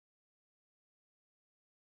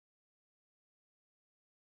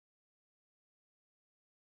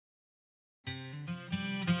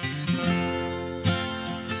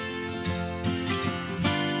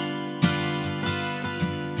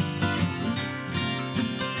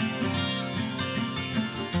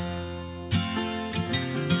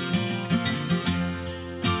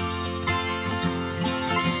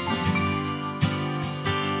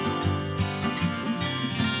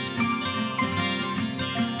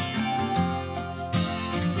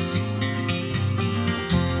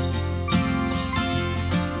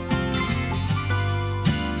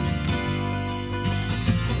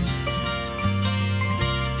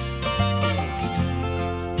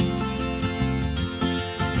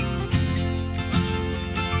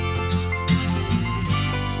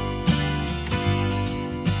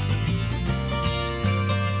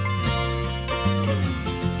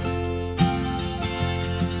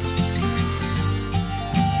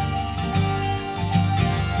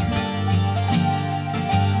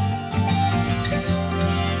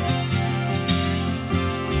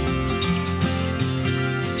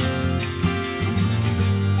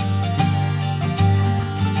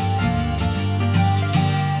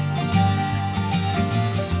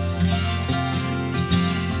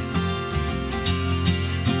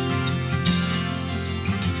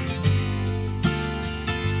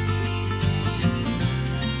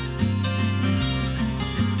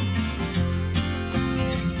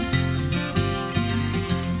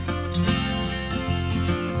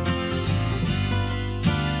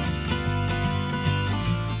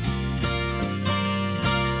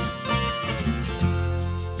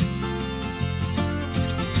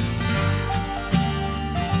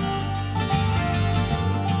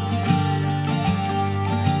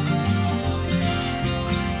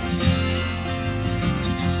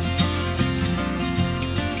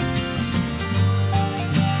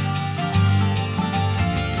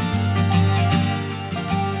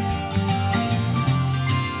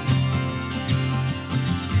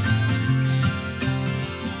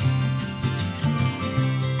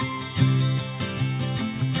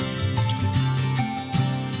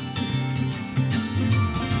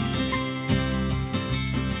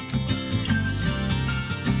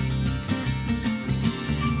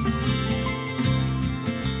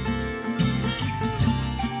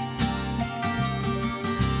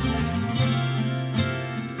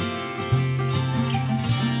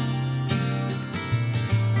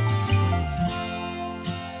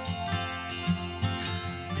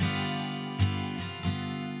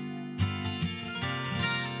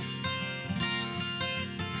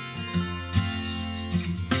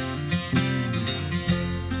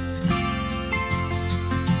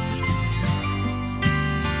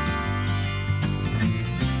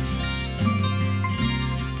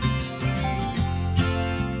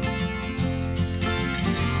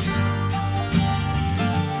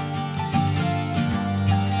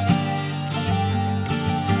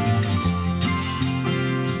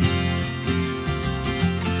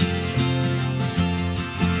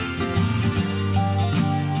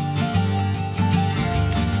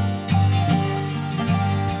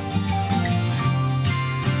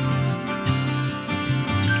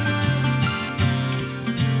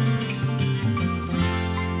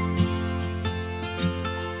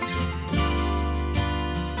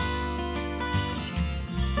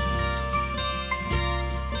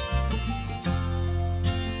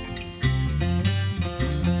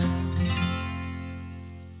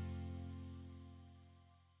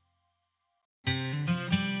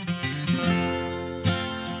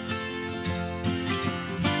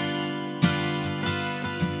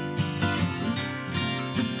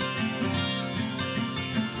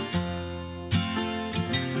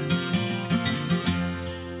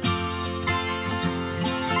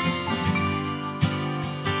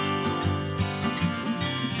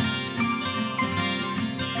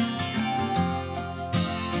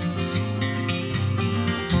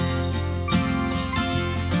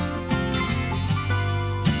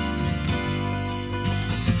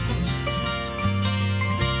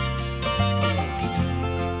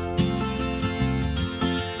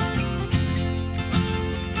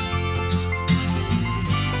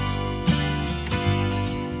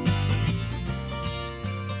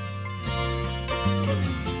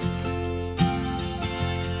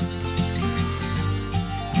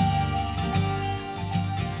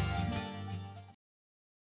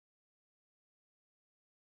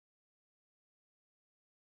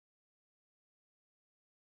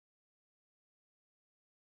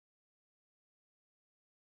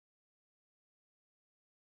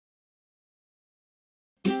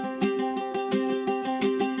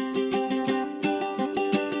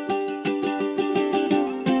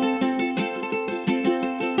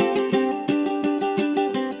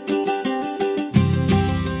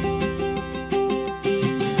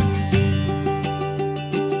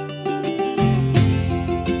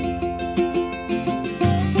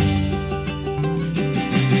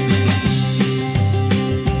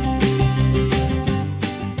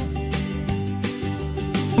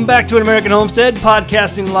back to An American Homestead,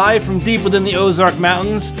 podcasting live from deep within the Ozark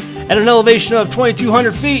Mountains at an elevation of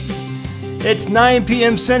 2,200 feet. It's 9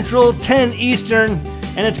 p.m. Central, 10 Eastern,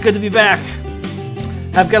 and it's good to be back.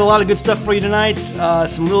 I've got a lot of good stuff for you tonight,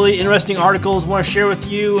 some really interesting articles I want to share with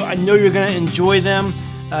you. I know you're going to enjoy them.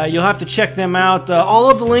 You'll have to check them out. All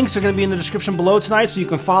of the links are going to be in the description below tonight, so you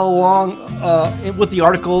can follow along with the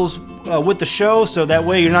articles with the show, so that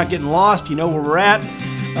way you're not getting lost. You know where we're at.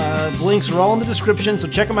 The links are all in the description, so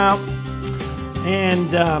check them out. And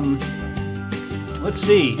let's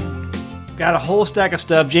see. Got a whole stack of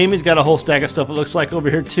stuff. Jamie's got a whole stack of stuff, it looks like, over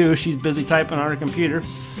here too. She's busy typing on her computer.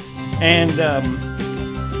 And it's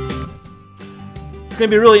going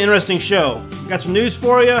to be a really interesting show. Got some news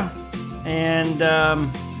for you and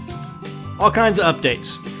all kinds of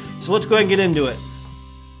updates. So let's go ahead and get into it.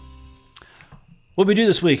 What did we do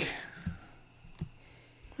this week?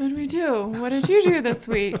 What did we do? What did you do this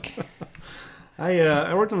week?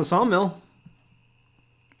 I worked on the sawmill.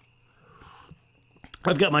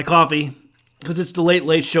 I've got my coffee because it's the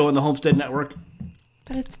Late Show on the Homestead Network.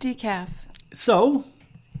 But it's decaf. So,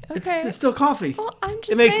 okay, it's still coffee. Well, I'm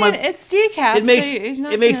just saying it's decaf.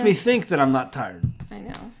 It makes me think that I'm not tired. I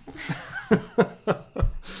know.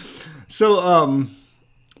 So,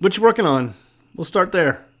 what you working on? We'll start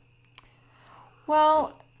there.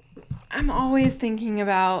 Well, I'm always thinking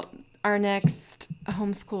about our next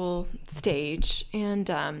homeschool stage,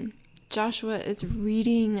 and Joshua is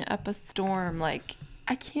reading up a storm. Like,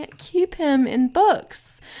 I can't keep him in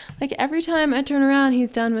books. Like, every time I turn around,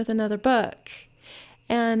 he's done with another book.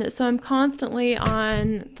 And so I'm constantly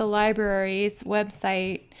on the library's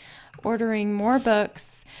website ordering more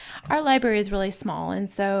books. Our library is really small, and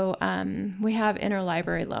so we have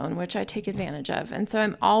interlibrary loan, which I take advantage of. And so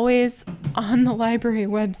I'm always on the library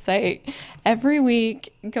website every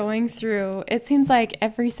week going through. It seems like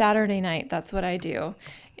every Saturday night, that's what I do,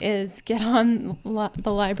 is get on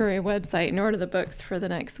the library website and order the books for the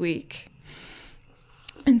next week.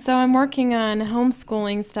 And so I'm working on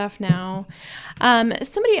homeschooling stuff now.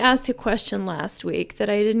 Somebody asked a question last week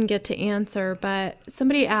that I didn't get to answer, but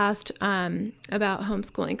somebody asked about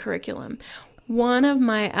homeschooling curriculum. One of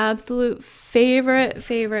my absolute favorite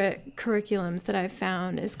curriculums that I've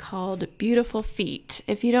found is called Beautiful Feet.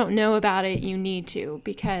 If you don't know about it, you need to,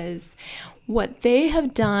 because what they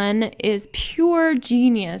have done is pure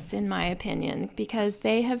genius, in my opinion, because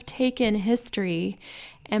they have taken history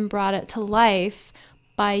and brought it to life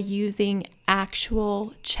by using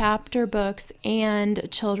actual chapter books and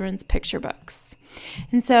children's picture books.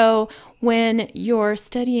 And so when you're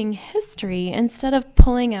studying history, instead of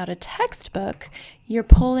pulling out a textbook, you're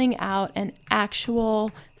pulling out an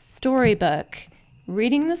actual storybook,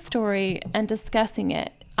 reading the story and discussing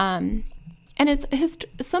it. And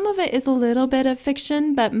some of it is a little bit of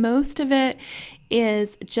fiction, but most of it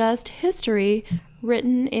is just history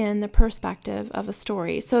written in the perspective of a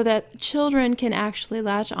story, so that children can actually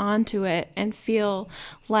latch onto it and feel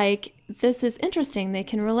like this is interesting. They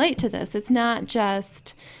can relate to this. It's not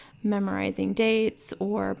just memorizing dates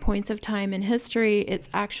or points of time in history. It's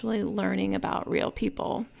actually learning about real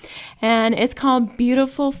people. And it's called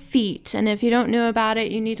Beautiful Feet. And if you don't know about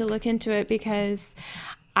it, you need to look into it, because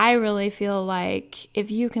I really feel like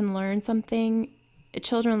if you can learn something,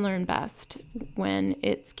 children learn best when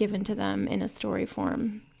it's given to them in a story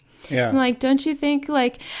form. Yeah. I'm like, don't you think?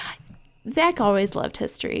 Like, Zach always loved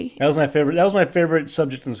history. That was my favorite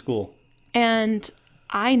subject in school. And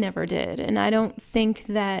I never did. And I don't think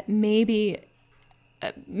that maybe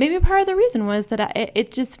part of the reason was that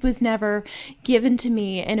it just was never given to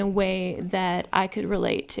me in a way that I could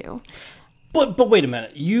relate to. But wait a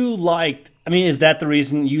minute. Is that the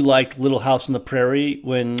reason you liked Little House on the Prairie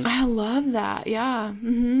when... I love that, yeah.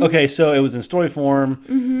 Mm-hmm. Okay, so it was in story form.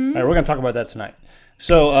 Mm-hmm. All right, we're going to talk about that tonight.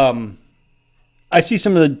 So I see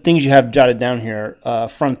some of the things you have jotted down here.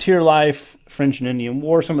 Frontier life, French and Indian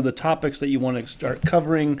War, some of the topics that you want to start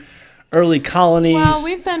covering, early colonies. Well,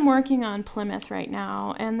 we've been working on Plymouth right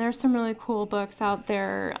now, and there's some really cool books out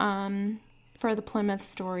there for the Plymouth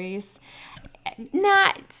stories.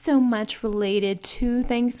 Not so much related to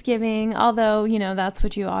Thanksgiving, although, that's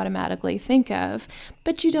what you automatically think of.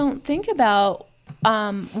 But you don't think about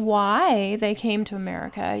why they came to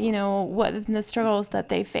America, what the struggles that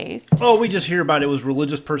they faced. Oh, we just hear about it was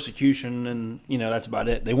religious persecution, and, that's about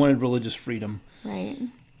it. They wanted religious freedom. Right.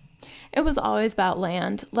 It was always about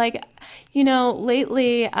land. Like,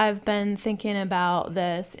 lately I've been thinking about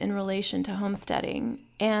this in relation to homesteading.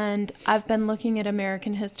 And I've been looking at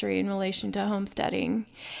American history in relation to homesteading.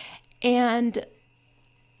 And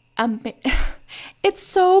it's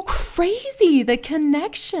so crazy, the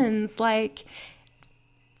connections. Like,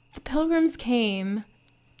 the Pilgrims came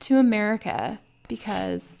to America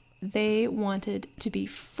because they wanted to be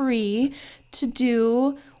free to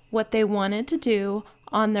do what they wanted to do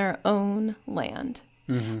on their own land.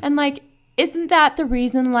 Mm-hmm. And like, isn't that the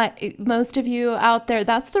reason, like most of you out there,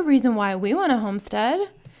 that's the reason why we want a homestead?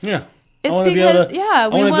 Yeah. It's because, we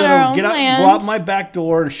want our own land. Go out my back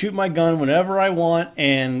door and shoot my gun whenever I want,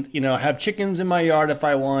 and have chickens in my yard if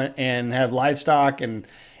I want, and have livestock, and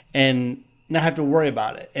not have to worry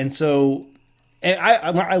about it. And so, when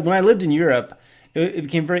I lived in Europe, it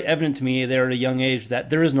became very evident to me there at a young age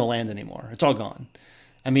that there is no land anymore. It's all gone.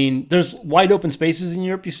 I mean, there's wide open spaces in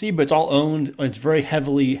Europe, you see, but it's all owned. It's very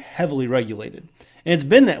heavily regulated. And it's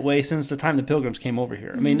been that way since the time the Pilgrims came over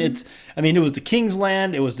here. Mm-hmm. It was the King's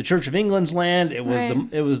land, it was the Church of England's land, it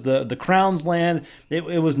was the Crown's land.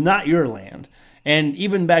 It was not your land. And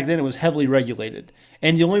even back then, it was heavily regulated.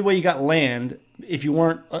 And the only way you got land, if you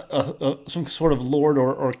weren't some sort of lord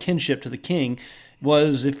or kinship to the king,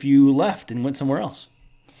 was if you left and went somewhere else.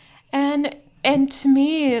 And to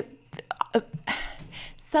me,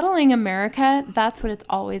 settling America, that's what it's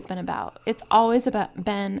always been about. It's always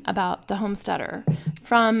been about the homesteader.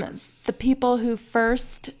 From the people who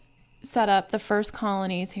first set up the first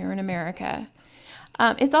colonies here in America.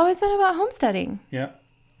 It's always been about homesteading. Yeah,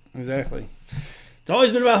 exactly. It's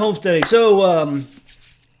always been about homesteading. So,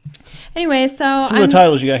 anyway, so some of the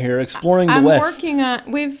titles you got here: Exploring the West.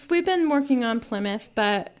 We've been working on Plymouth,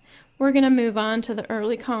 but we're going to move on to the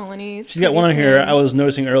early colonies. She's got one on here I was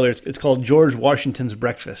noticing earlier. It's called George Washington's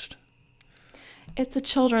Breakfast. It's a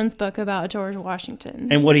children's book about George Washington.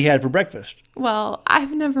 And what he had for breakfast. Well,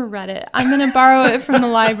 I've never read it. I'm going to borrow it from the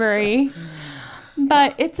library.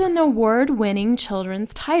 But it's an award-winning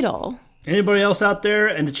children's title. Anybody else out there?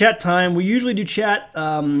 And the chat time, we usually do chat.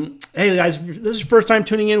 Hey, guys, if this is your first time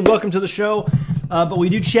tuning in, welcome to the show. But we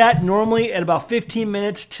do chat normally at about 15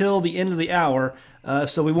 minutes till the end of the hour.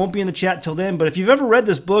 So we won't be in the chat till then. But if you've ever read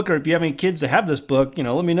this book, or if you have any kids that have this book,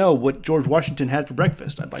 let me know what George Washington had for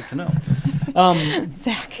breakfast. I'd like to know.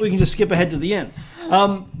 Zach. We can just skip ahead to the end.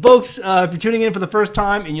 Folks, if you're tuning in for the first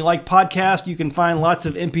time and you like podcasts, you can find lots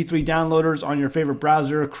of MP3 downloaders on your favorite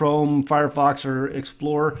browser, Chrome, Firefox, or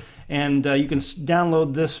Explorer. And you can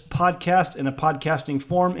download this podcast in a podcasting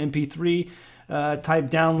form, MP3 type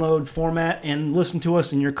download format, and listen to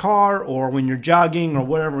us in your car or when you're jogging or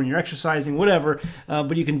whatever, when you're exercising, whatever.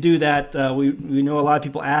 But you can do that. We know a lot of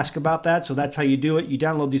people ask about that, so that's how you do it. You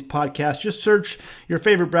download these podcasts. Just search your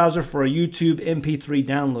favorite browser for a YouTube MP3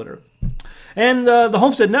 downloader. And the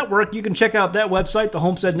Homestead Network, you can check out that website,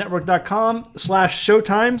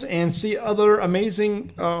 thehomesteadnetwork.com/showtimes, and see other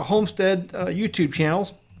amazing Homestead YouTube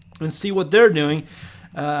channels and see what they're doing.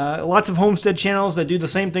 Lots of Homestead channels that do the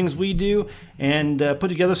same things we do and put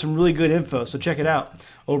together some really good info. So check it out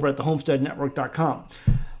over at thehomesteadnetwork.com.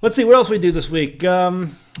 Let's see what else we do this week.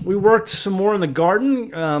 We worked some more in the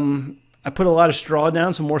garden. I put a lot of straw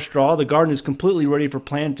down, some more straw. The garden is completely ready for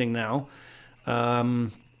planting now.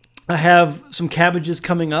 I have some cabbages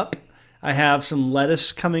coming up. I have some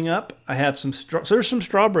lettuce coming up. I have so there's some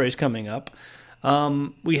strawberries coming up.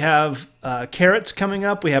 We have carrots coming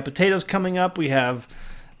up. We have potatoes coming up. We have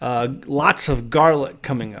lots of garlic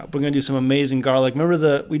coming up. We're going to do some amazing garlic.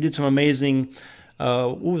 Remember we did some amazing,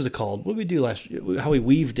 what was it called? What did we do last year? How we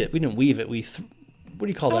weaved it. We didn't weave it. What do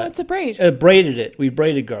you call that? Oh, it's a braid. Braided it. We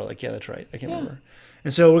braided garlic. Yeah, that's right. I can't remember.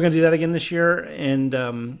 And so we're going to do that again this year,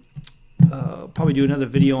 and probably do another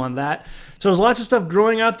video on that. So there's lots of stuff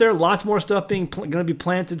growing out there. Lots more stuff going to be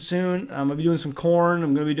planted soon. I'm going to be doing some corn.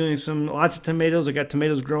 I'm going to be doing lots of tomatoes. I got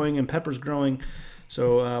tomatoes growing and peppers growing.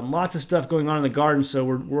 So lots of stuff going on in the garden. So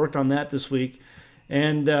we worked on that this week.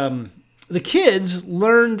 And the kids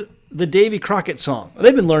learned the Davy Crockett song.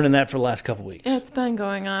 They've been learning that for the last couple weeks. It's been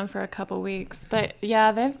going on for a couple weeks. But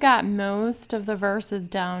yeah, they've got most of the verses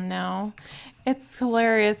down now. It's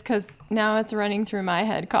hilarious because now it's running through my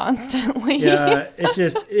head constantly. Yeah, it's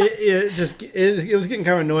just it was getting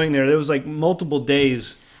kind of annoying there. There was like multiple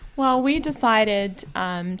days. Well, we decided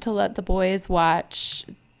to let the boys watch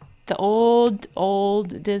the old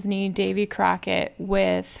Disney Davy Crockett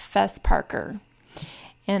with Fess Parker.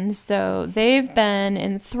 And so they've been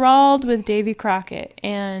enthralled with Davy Crockett,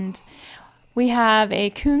 and we have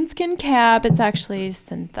a coonskin cap. It's actually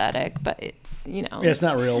synthetic, but it's, Yeah, it's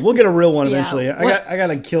not real. We'll get a real one eventually. I got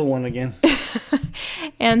to kill one again.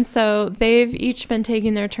 And so they've each been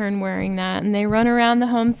taking their turn wearing that, and they run around the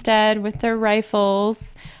homestead with their rifles.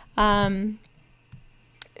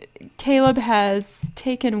 Caleb has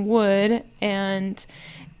taken wood and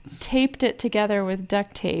taped it together with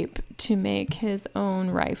duct tape to make his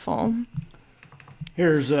own rifle.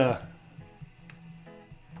 Here's you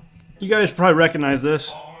guys probably recognize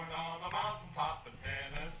this.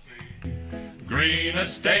 Green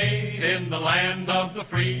estate in the land of the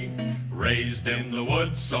free, raised in the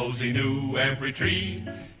woods so's he knew every tree.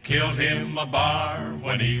 Killed him a bar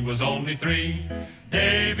when he was only 3.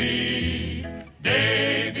 Davy,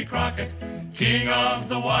 Davy Crockett, king of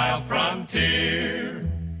the wild frontier.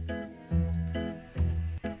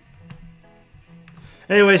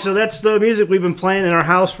 Anyway, so that's the music we've been playing in our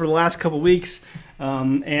house for the last couple weeks.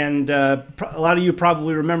 A lot of you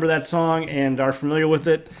probably remember that song and are familiar with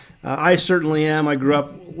it. I certainly am. I grew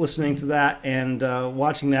up listening to that and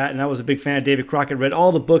watching that, and I was a big fan of David Crockett. Read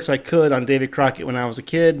all the books I could on David Crockett when I was a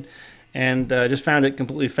kid, and just found it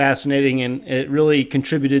completely fascinating, and it really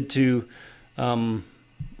contributed to the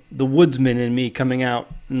woodsman in me coming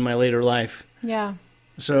out in my later life. Yeah.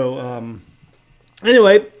 So,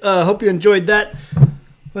 anyway, hope you enjoyed that.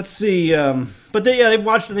 Let's see. But they've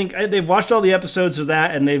watched. I think they've watched all the episodes of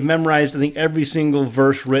that, and they've memorized. I think every single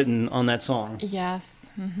verse written on that song. Yes.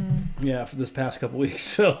 Mm-hmm. Yeah, for this past couple weeks.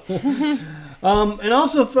 So, and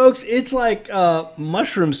also, folks, it's like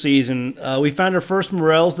mushroom season. We found our first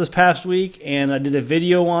morels this past week, and I did a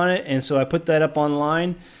video on it, and so I put that up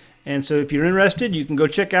online. And so, if you're interested, you can go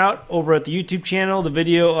check out over at the YouTube channel the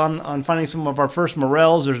video on finding some of our first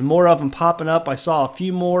morels. There's more of them popping up. I saw a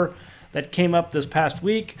few more that came up this past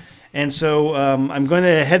week, and so I'm going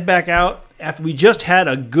to head back out after we just had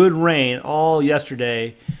a good rain all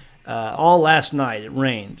yesterday, all last night. It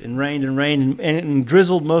rained and rained and rained and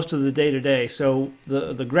drizzled most of the day today. So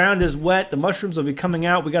the ground is wet. The mushrooms will be coming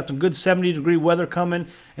out. We got some good 70-degree weather coming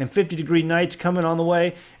and 50-degree nights coming on the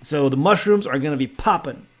way. So the mushrooms are going to be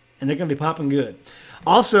popping, and they're going to be popping good.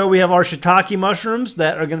 Also, we have our shiitake mushrooms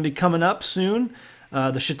that are going to be coming up soon.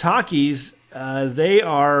 The shiitakes. They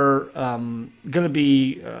are going to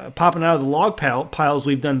be popping out of the log piles.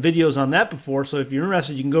 We've done videos on that before, so if you're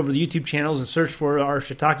interested, you can go over to the YouTube channels and search for our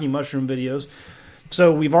shiitake mushroom videos.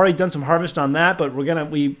 So we've already done some harvest on that, but we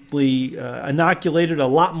inoculated a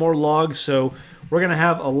lot more logs, so we're gonna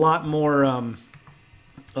have a lot more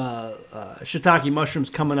shiitake mushrooms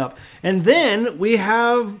coming up. And then we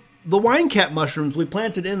have the wine cap mushrooms we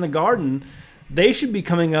planted in the garden. They should be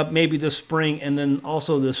coming up maybe this spring and then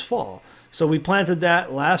also this fall. So we planted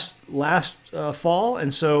that last fall,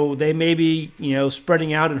 and so they may be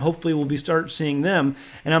spreading out, and hopefully we'll start seeing them.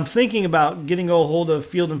 And I'm thinking about getting a hold of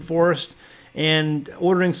Field and Forest and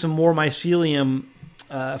ordering some more mycelium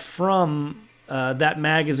from that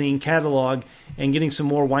magazine catalog and getting some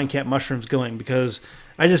more wine cap mushrooms going, because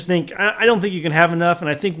I just think I don't think you can have enough. And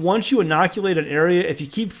I think once you inoculate an area, if you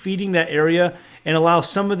keep feeding that area and allow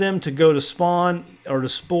some of them to go to spawn or to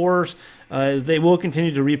spores, they will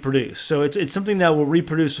continue to reproduce. So it's something that will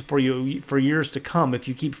reproduce for you for years to come if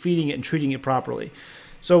you keep feeding it and treating it properly.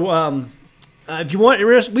 So if you want,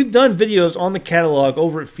 we've done videos on the catalog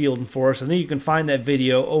over at Field and Forest. I think you can find that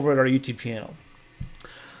video over at our YouTube channel.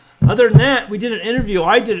 Other than that, I did an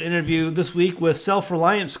interview this week with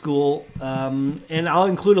Reliant School, and I'll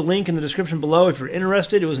include a link in the description below if you're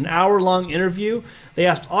interested. It was an hour-long interview. They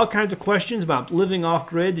asked all kinds of questions about living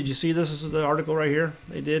off-grid. Did you see this? This is the article right here.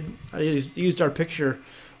 They did. I used our picture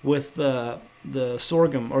with the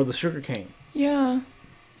sorghum or the sugarcane. Yeah.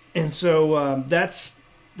 And so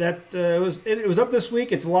it was up this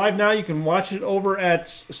week. It's live now. You can watch it over at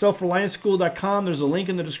selfreliantschool.com. There's a link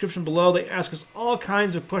in the description below. They ask us all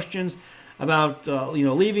kinds of questions about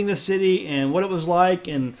leaving the city and what it was like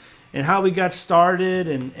and how we got started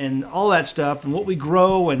and all that stuff and what we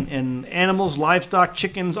grow and animals, livestock,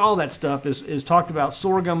 chickens, all that stuff is talked about.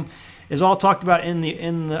 Sorghum is all talked about in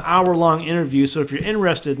the hour-long interview. So if you're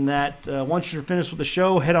interested in that, once you're finished with the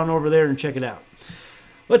show, head on over there and check it out.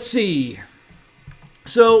 Let's see.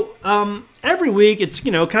 So every week it's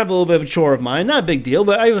kind of a little bit of a chore of mine, not a big deal,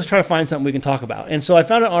 but I always try to find something we can talk about. And so I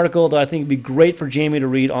found an article that I think would be great for Jamie to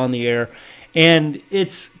read on the air, and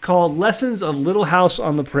it's called "Lessons of Little House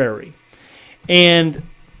on the Prairie." And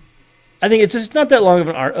I think it's just not that long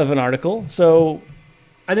of an article, so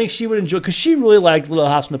I think she would enjoy it because she really liked Little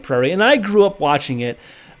House on the Prairie, and I grew up watching it,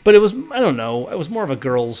 but it was it was more of a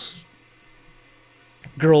girls.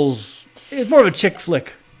 It was more of a chick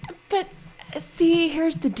flick. But see,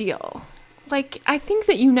 here's the deal. Like, I think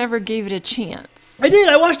that you never gave it a chance. I did.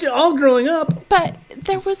 I watched it all growing up. But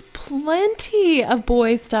there was plenty of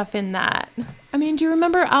boy stuff in that. I mean, do you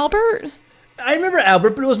remember Albert? I remember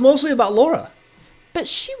Albert, but it was mostly about Laura. But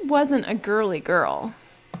she wasn't a girly girl.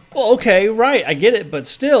 Well, okay, right. I get it, but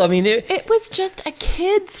still, I mean... It was just a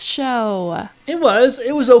kid's show. It was.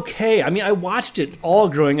 It was okay. I mean, I watched it all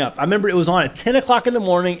growing up. I remember it was on at 10 o'clock in the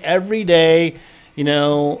morning every day, 10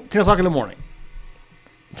 o'clock in the morning.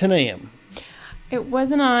 10 a.m. It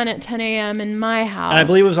wasn't on at 10 a.m. in my house. And I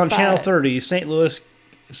believe it was on Channel 30, St. Louis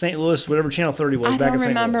St. Louis, whatever Channel 30 was I back in don't St. Louis.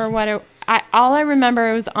 remember what it. All I remember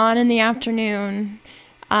it was on in the afternoon,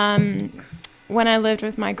 when I lived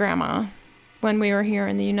with my grandma, when we were here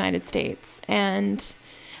in the United States, and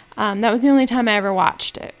that was the only time I ever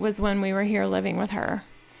watched it. Was when we were here living with her.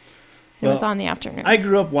 It was on the afternoon. I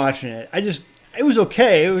grew up watching it. It was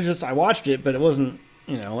okay. It was just I watched it, but it wasn't.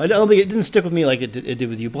 I don't think it didn't stick with me like it did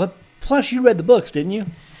with you. But plus, you read the books, didn't you?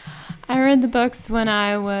 I read the books when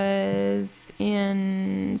I was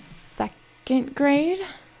in second grade.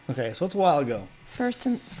 Okay, so it's a while ago. First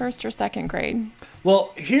or second grade.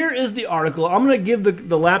 Well, here is the article. I'm going to give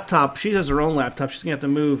the laptop. She has her own laptop. She's going to have to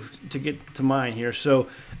move to get to mine here. So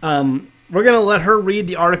we're going to let her read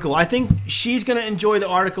the article. I think she's going to enjoy the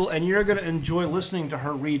article, and you're going to enjoy listening to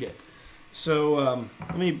her read it. So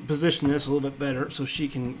let me position this a little bit better so she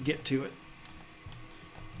can get to it.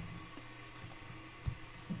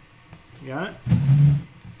 You got it?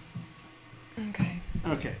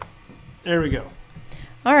 Okay. There we go.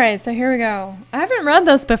 All right, so here we go. I haven't read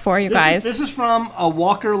this before, you guys. This is from a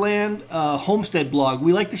Walkerland homestead blog.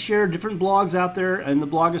 We like to share different blogs out there in the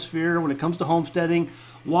blogosphere when it comes to homesteading.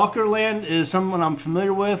 Walkerland is someone I'm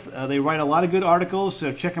familiar with. They write a lot of good articles,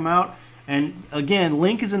 so check them out. And again,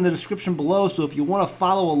 link is in the description below, so if you want to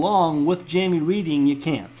follow along with Jamie reading, you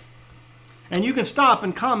can. And you can stop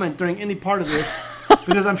and comment during any part of this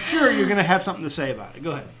because I'm sure you're going to have something to say about it.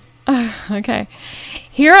 Go ahead. Okay.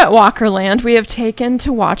 Here at Walkerland, we have taken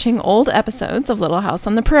to watching old episodes of Little House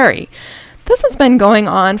on the Prairie. This has been going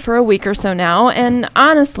on for a week or so now, and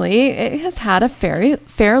honestly, it has had a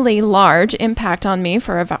fairly large impact on me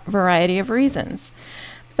for a variety of reasons.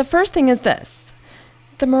 The first thing is this.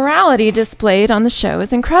 The morality displayed on the show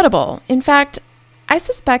is incredible. In fact, I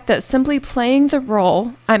suspect that simply playing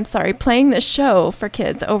the show for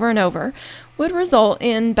kids over and over would result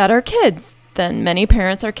in better kids than many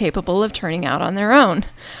parents are capable of turning out on their own.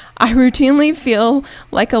 I routinely feel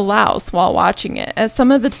like a louse while watching it, as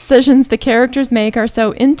some of the decisions the characters make are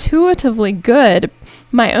so intuitively good,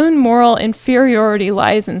 my own moral inferiority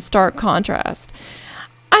lies in stark contrast.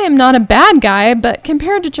 I am not a bad guy, but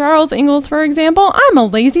compared to Charles Ingalls, for example, I'm a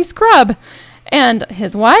lazy scrub. And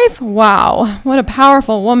his wife? Wow, what a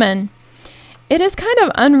powerful woman. It is kind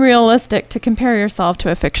of unrealistic to compare yourself to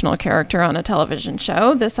a fictional character on a television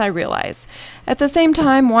show. This I realize. At the same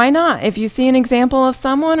time, why not? If you see an example of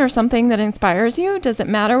someone or something that inspires you, does it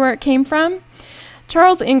matter where it came from?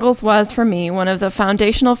 Charles Ingalls was, for me, one of the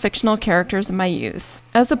foundational fictional characters of my youth.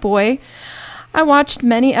 As a boy, I watched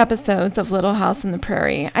many episodes of Little House on the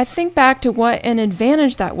Prairie. I think back to what an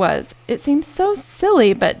advantage that was. It seems so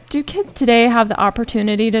silly, but do kids today have the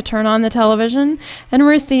opportunity to turn on the television and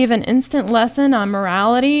receive an instant lesson on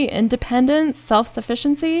morality, independence,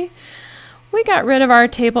 self-sufficiency? We got rid of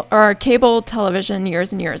our cable television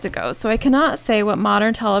years and years ago, so I cannot say what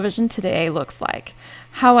modern television today looks like.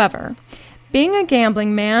 However, being a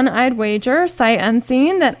gambling man, I'd wager, sight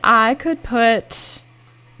unseen, that I could put...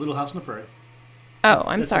 Little House on the Prairie. Oh,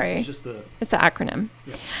 I'm sorry. It's the acronym.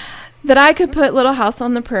 Yeah. That I could put Little House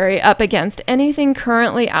on the Prairie up against anything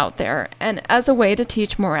currently out there, and as a way to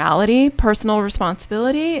teach morality, personal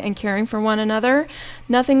responsibility, and caring for one another,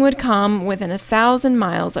 nothing would come within 1,000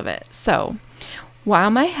 miles of it. So,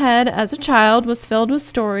 while my head as a child was filled with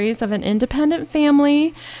stories of an independent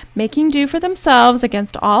family making do for themselves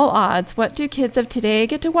against all odds, what do kids of today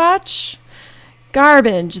get to watch?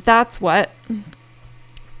 Garbage, that's what.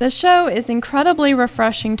 The show is incredibly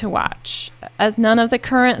refreshing to watch, as none of the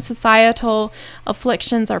current societal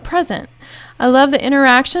afflictions are present. I love the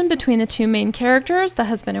interaction between the two main characters, the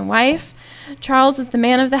husband and wife. Charles is the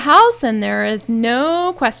man of the house, and there is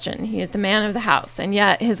no question he is the man of the house. And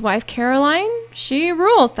yet his wife Caroline, she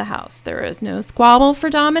rules the house. There is no squabble for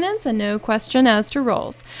dominance and no question as to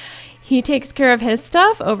roles. He takes care of his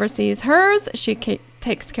stuff, oversees hers. She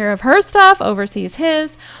takes care of her stuff, oversees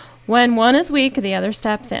his. When one is weak, the other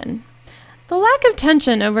steps in. The lack of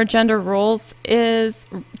tension over gender roles is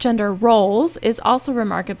also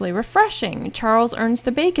remarkably refreshing. Charles earns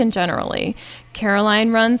the bacon generally.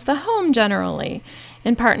 Caroline runs the home generally.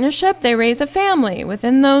 In partnership, they raise a family.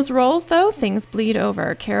 Within those roles, though, things bleed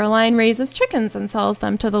over. Caroline raises chickens and sells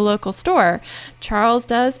them to the local store. Charles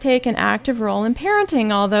does take an active role in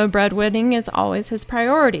parenting, although breadwinning is always his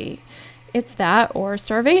priority. It's that or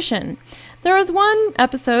starvation. There is one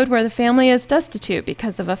episode where the family is destitute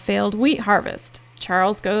because of a failed wheat harvest.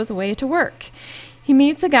 Charles goes away to work. He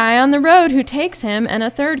meets a guy on the road who takes him and a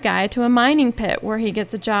third guy to a mining pit where he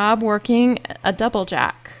gets a job working a double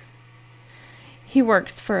jack. He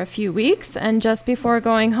works for a few weeks, and just before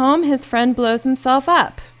going home, his friend blows himself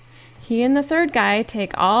up. He and the third guy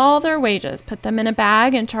take all their wages, put them in a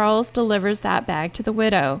bag, and Charles delivers that bag to the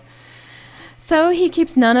widow. So he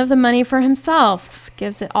keeps none of the money for himself,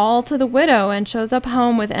 gives it all to the widow, and shows up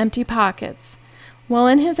home with empty pockets. Well,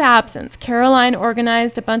 in his absence, Caroline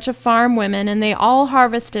organized a bunch of farm women, and they all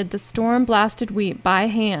harvested the storm-blasted wheat by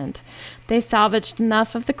hand. They salvaged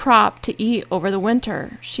enough of the crop to eat over the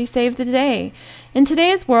winter. She saved the day. In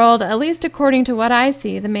today's world, at least according to what I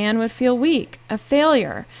see, the man would feel weak, a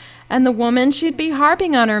failure, and the woman, she'd be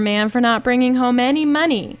harping on her man for not bringing home any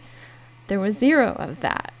money. There was zero of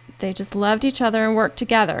that. They just loved each other and worked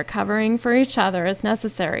together, covering for each other as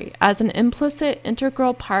necessary, as an implicit,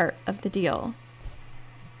 integral part of the deal.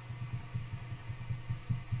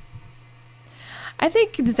 I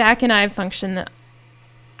think Zach and I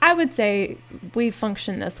I would say we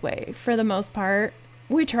function this way for the most part.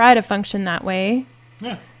 We try to function that way.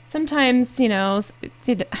 Yeah. Sometimes,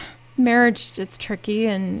 marriage is tricky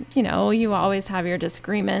and, you always have your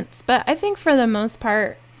disagreements. But I think for the most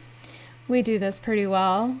part, we do this pretty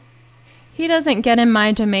well. He doesn't get in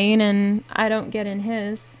my domain and I don't get in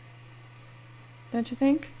his. Don't you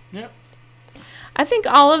think? Yeah. I think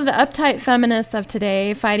all of the uptight feminists of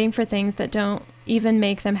today fighting for things that don't even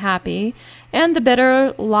make them happy, and the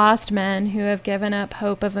bitter, lost men who have given up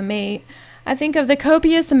hope of a mate. I think of the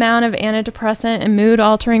copious amount of antidepressant and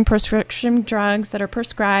mood-altering prescription drugs that are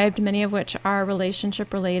prescribed, many of which are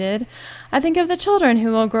relationship-related. I think of the children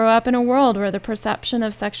who will grow up in a world where the perception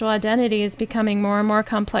of sexual identity is becoming more and more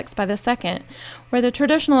complex by the second, where the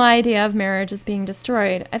traditional idea of marriage is being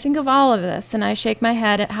destroyed. I think of all of this, and I shake my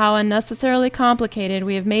head at how unnecessarily complicated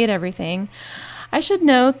we have made everything. I should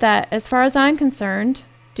note that, as far as I'm concerned,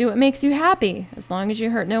 do what makes you happy, as long as you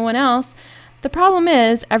hurt no one else. The problem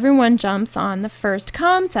is, everyone jumps on the first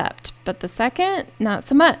concept, but the second, not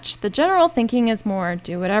so much. The general thinking is more,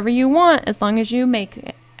 do whatever you want as long as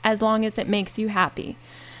it makes you happy.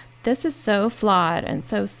 This is so flawed and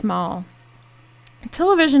so small.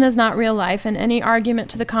 Television is not real life, and any argument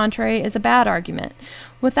to the contrary is a bad argument.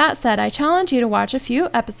 With that said, I challenge you to watch a few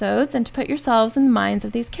episodes and to put yourselves in the minds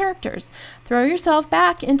of these characters. Throw yourself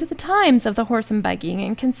back into the times of the horse and buggy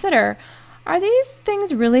and consider, are these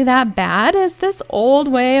things really that bad? Is this old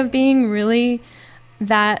way of being really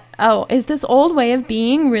that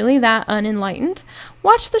unenlightened?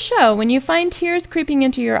 Watch the show. When you find tears creeping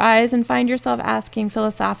into your eyes and find yourself asking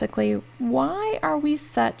philosophically, why are we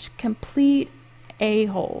such complete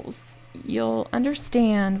a-holes? You'll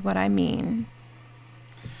understand what I mean.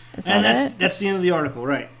 That's the end of the article,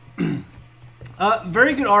 right?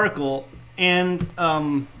 Very good article, and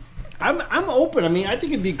I'm open. I mean, I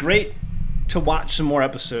think it'd be great to watch some more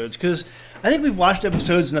episodes because I think we've watched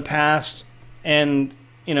episodes in the past, and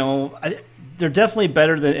they're definitely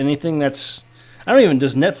better than anything that's.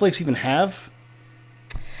 Does Netflix even have?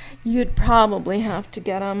 You'd probably have to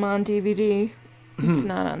get them on DVD. It's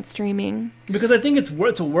not on streaming. Because I think it's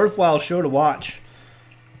a worthwhile show to watch.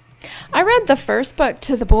 I read the first book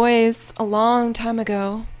to the boys a long time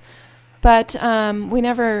ago, but we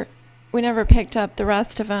never picked up the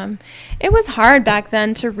rest of them. It was hard back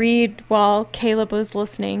then to read while Caleb was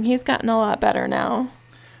listening. He's gotten a lot better now.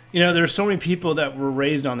 There's so many people that were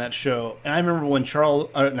raised on that show. And I remember when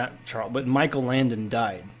Michael Landon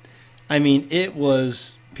died. I mean, it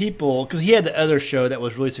was people, because he had the other show that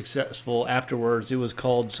was really successful afterwards. It was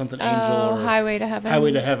called something Angel. Or Highway to Heaven.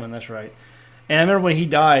 Highway to Heaven, that's right. And I remember when he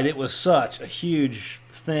died, it was such a huge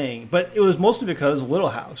thing. But it was mostly because of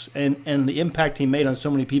Little House and the impact he made on so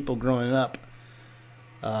many people growing up,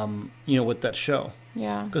 with that show.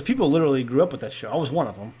 Yeah. Because people literally grew up with that show. I was one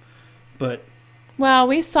of them. But well,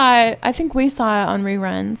 I think we saw it on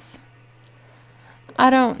reruns. I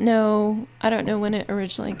don't know when it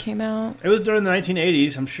originally came out. It was during the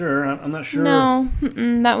 1980s, I'm sure. I'm not sure. No,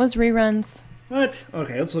 that was reruns. What?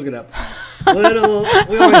 Okay, let's look it up. We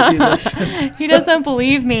always do this. He doesn't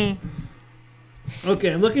believe me.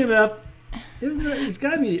 Okay, I'm looking it up. It's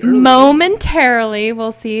got to be the early. Momentarily,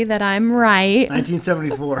 we'll see that I'm right.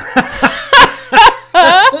 1974.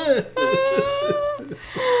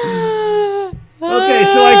 Okay,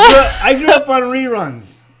 so I grew up on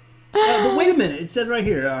reruns. But wait a minute, it said right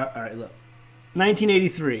here. All right, look.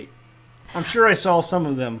 1983. I'm sure I saw some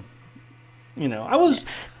of them. I was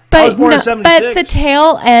born in 76. But the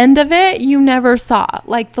tail end of it, you never saw.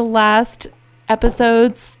 Like the last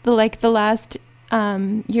episodes, the last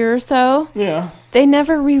year or so. Yeah. They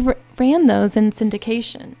never ran those in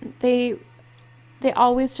syndication. They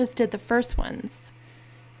always just did the first ones.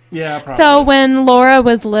 Yeah, probably. So when Laura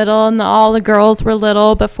was little and all the girls were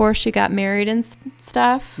little before she got married and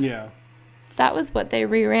stuff. Yeah. That was what they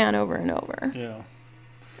reran over and over. Yeah.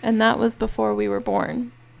 And that was before we were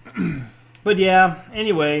born. But yeah,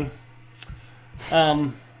 anyway.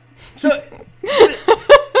 So,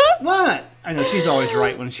 what? I know she's always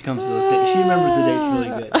right when she comes to those dates. She remembers the dates really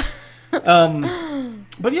good.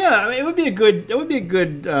 But yeah, I mean, it would be a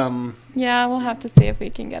good. Yeah, we'll have to see if we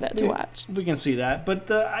can get it to watch. We can see that. But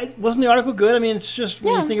wasn't the article good? I mean, it's just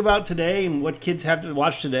when you think about today and what kids have to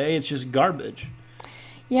watch today, it's just garbage.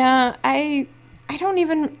 Yeah, I don't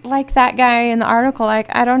even like that guy in the article. Like,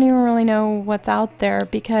 I don't even really know what's out there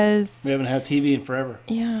because we haven't had TV in forever.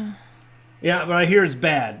 Yeah. Yeah, but I hear it's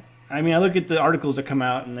bad. I mean, I look at the articles that come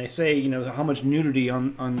out and they say, you know, how much nudity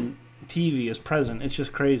on TV is present. It's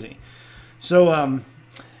just crazy. So,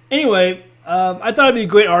 anyway, I thought it'd be a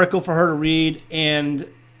great article for her to read, and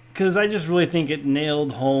because I just really think it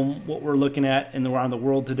nailed home what we're looking at around the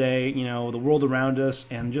world today, you know, the world around us,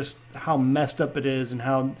 and just how messed up it is and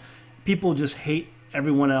how people just hate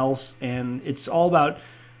everyone else, and it's all about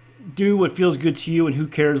do what feels good to you and who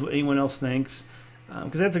cares what anyone else thinks,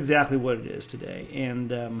 because that's exactly what it is today,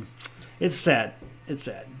 and it's sad. It's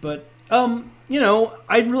sad, but you know,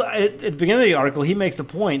 at the beginning of the article, he makes the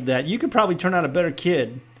point that you could probably turn out a better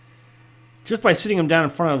kid just by sitting him down in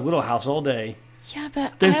front of Little House all day. Yeah,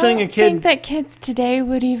 but then I don't think that kids today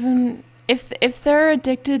would even, if they're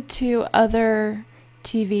addicted to other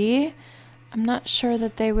TV, I'm not sure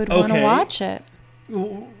that they would want to watch it.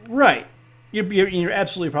 Right. You're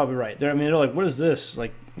absolutely probably right. They're like, what is this?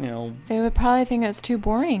 Like, you know. They would probably think it's too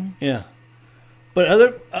boring. Yeah. But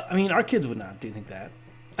our kids would not think that.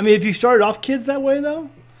 I mean, if you started off kids that way, though,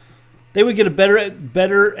 they would get a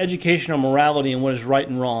better education on morality and what is right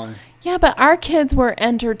and wrong. Yeah, but our kids were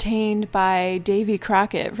entertained by Davy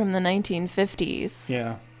Crockett from the 1950s.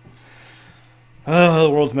 Yeah. Oh, the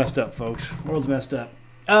world's messed up, folks. The world's messed up.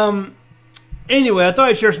 Anyway, I thought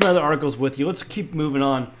I'd share some other articles with you. Let's keep moving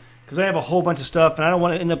on, because I have a whole bunch of stuff, and I don't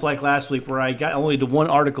want to end up like last week where I got only to one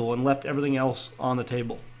article and left everything else on the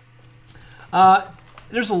table.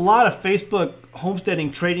 There's a lot of Facebook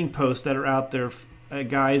homesteading trading posts that are out there,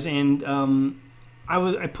 guys, and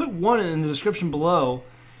I put one in the description below.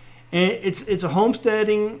 And it's a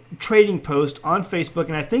homesteading trading post on Facebook,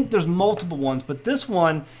 and I think there's multiple ones, but this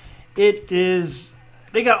one, they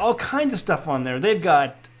got all kinds of stuff on there. They've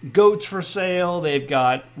got goats for sale, they've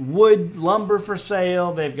got wood lumber for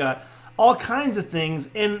sale, they've got all kinds of things,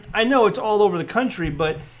 and I know it's all over the country,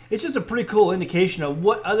 but it's just a pretty cool indication of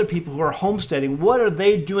what other people who are homesteading, what are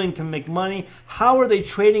they doing to make money, how are they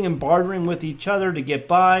trading and bartering with each other to get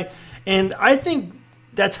by, and I think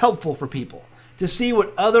that's helpful for people to see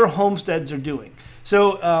what other homesteads are doing.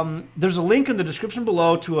 So there's a link in the description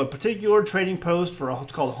below to a particular trading post for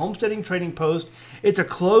what's called a homesteading trading post. It's a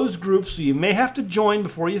closed group, so you may have to join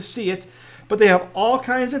before you see it, but they have all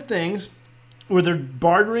kinds of things where they're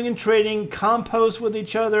bartering and trading compost with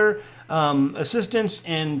each other, assistance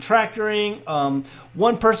in tractoring.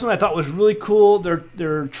 One person I thought was really cool,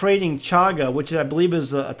 they're trading chaga, which I believe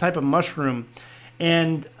is a type of mushroom,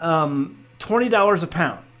 and $20 a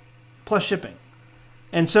pound plus shipping.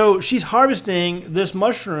 And so she's harvesting this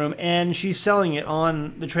mushroom and she's selling it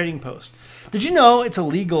on the trading post. Did you know it's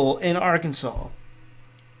illegal in Arkansas,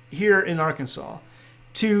 here in Arkansas,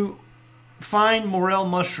 to find morel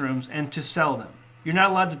mushrooms and to sell them? You're not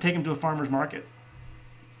allowed to take them to a farmer's market.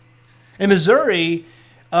 In Missouri,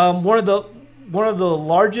 one of the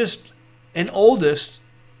largest and oldest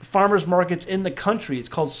farmers markets in the country, it's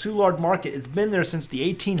called Soulard Market. It's been there since the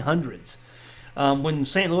 1800s, when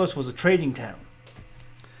St. Louis was a trading town.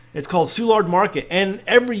 It's called Soulard Market, and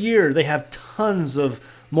every year they have tons of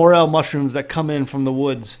morel mushrooms that come in from the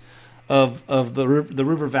woods of the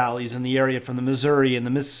river valleys in the area, from the Missouri and the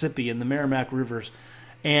Mississippi and the Merrimack rivers,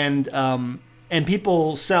 and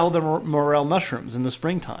people sell the morel mushrooms in the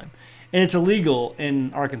springtime, and it's illegal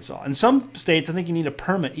in Arkansas. In some states, I think you need a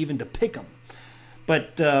permit even to pick them,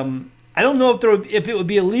 but I don't know if it would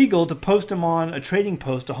be illegal to post them on a trading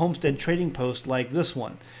post, a homestead trading post like this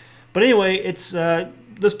one. But anyway, it's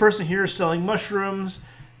this person here is selling mushrooms.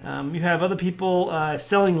 You have other people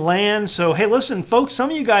selling land. So, hey, listen, folks,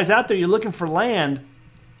 some of you guys out there, you're looking for land.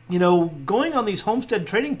 You know, going on these homestead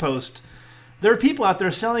trading posts, there are people out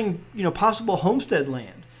there selling, you know, possible homestead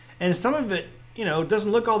land. And some of it, you know,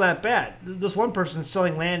 doesn't look all that bad. This one person is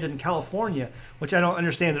selling land in California, which I don't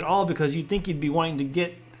understand at all, because you'd think you'd be wanting to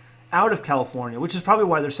get out of California, which is probably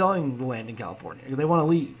why they're selling the land in California. They want to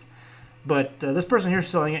leave. But this person here is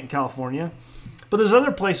selling it in California. But there's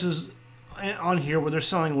other places on here where they're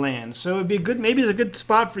selling land. So it'd be maybe it's a good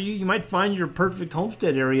spot for you. You might find your perfect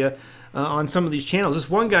homestead area on some of these channels. This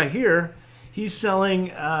one guy here, he's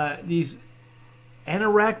selling these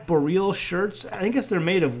anorak boreal shirts. I guess they're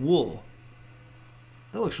made of wool.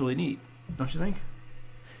 That looks really neat, don't you think?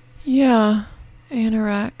 Yeah,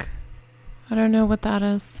 anorak. I don't know what that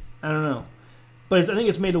is. I don't know. But I think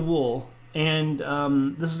it's made of wool. And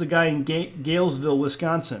this is a guy in Galesville,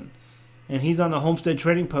 Wisconsin. And he's on the Homestead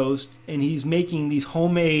Trading Post, and he's making these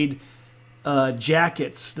homemade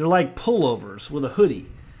jackets. They're like pullovers with a hoodie,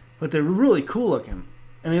 but they're really cool looking,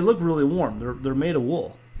 and they look really warm. They're made of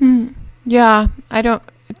wool. Yeah, I don't.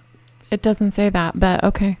 It doesn't say that, but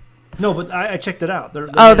okay. No, but I checked it out. They're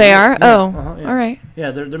they are. Yeah, yeah. All right.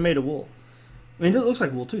 Yeah, they're made of wool. I mean, it looks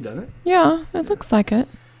like wool too, doesn't it? Yeah, it looks like it.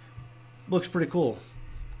 Looks pretty cool.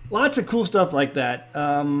 Lots of cool stuff like that.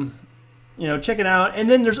 Check it out. And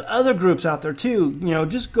then there's other groups out there too.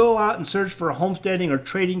 Just go out and search for a homesteading or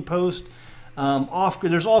trading post.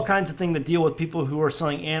 There's all kinds of things that deal with people who are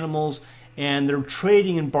selling animals, and they're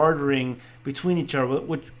trading and bartering between each other,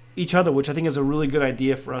 which I think is a really good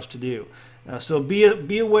idea for us to do. So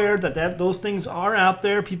be aware that those things are out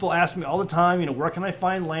there. People ask me all the time, where can I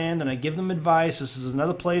find land? And I give them advice. This is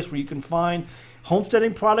another place where you can find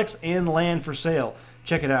homesteading products and land for sale.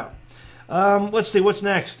 Check it out. Let's see, what's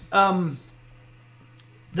next?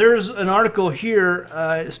 There's an article here,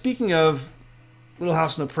 speaking of Little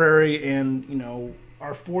House on the Prairie and,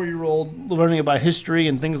 our 4-year-old learning about history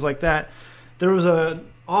and things like that. There was a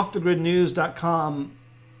offthegridnews.com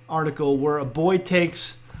article where a boy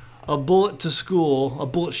takes a bullet to school, a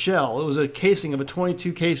bullet shell. It was a casing of a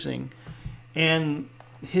 .22 casing, and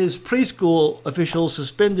his preschool officials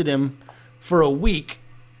suspended him for a week,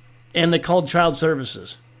 and they called child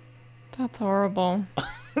services. That's horrible.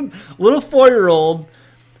 Little 4-year-old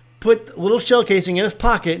put a little shell casing in his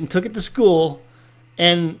pocket and took it to school,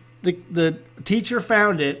 and the teacher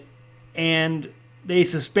found it, and they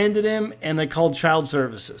suspended him, and they called child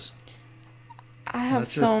services. I have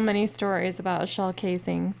so many stories about shell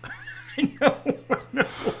casings. I know.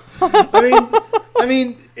 I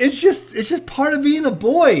mean, it's just part of being a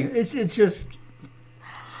boy.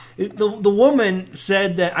 The woman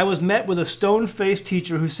said that I was met with a stone-faced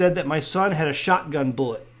teacher who said that my son had a shotgun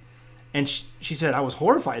bullet. And she said, I was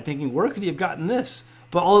horrified, thinking, where could he have gotten this?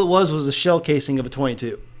 But all it was the shell casing of a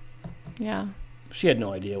 .22. Yeah. She had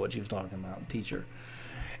no idea what she was talking about, teacher.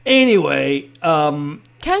 Anyway.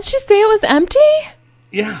 Can't she say it was empty?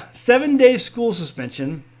 Yeah. 7-day school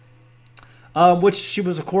suspension, which she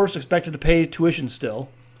was, of course, expected to pay tuition still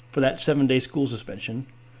for that 7-day school suspension.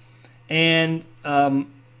 And a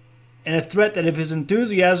threat that if his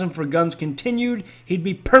enthusiasm for guns continued, he'd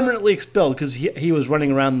be permanently expelled because he was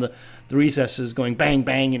running around the recesses going bang,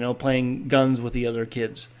 bang, playing guns with the other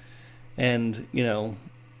kids. And,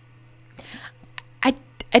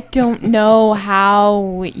 I don't know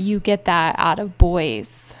how you get that out of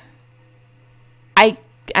boys. I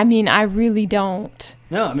mean, I really don't.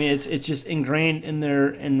 No, I mean, it's just ingrained in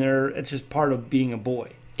their, it's just part of being a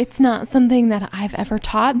boy. It's not something that I've ever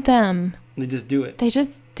taught them. They just do it. They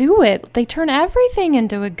just do it. They turn everything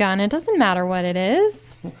into a gun. It doesn't matter what it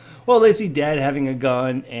is. Well, they see Dad having a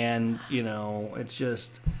gun, and it's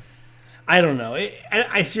just, I don't know.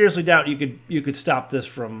 I seriously doubt you could stop this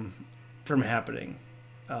from happening.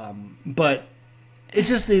 But it's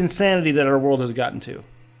just the insanity that our world has gotten to.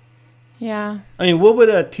 Yeah. I mean, what would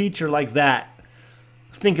a teacher like that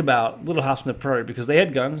think about Little House on the Prairie? Because they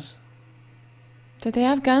had guns. Did they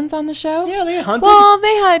have guns on the show? Yeah, they hunted. Well,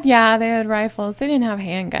 they had rifles. They didn't have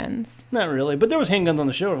handguns. Not really, but there was handguns on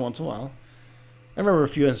the show every once in a while. I remember a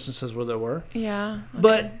few instances where there were. Yeah. Okay.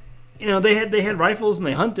 But they had rifles and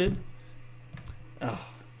they hunted. Oh,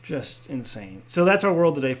 just insane. So that's our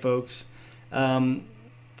world today, folks.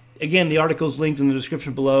 Again, the article's linked in the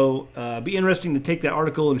description below. Be interesting to take that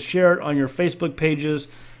article and share it on your Facebook pages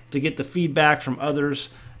to get the feedback from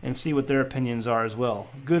others and see what their opinions are as well.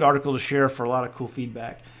 Good article to share for a lot of cool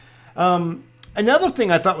feedback. Another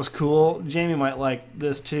thing I thought was cool, Jamie might like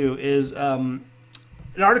this too, is an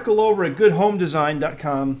article over at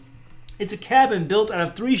goodhomedesign.com. It's a cabin built out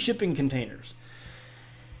of 3 shipping containers.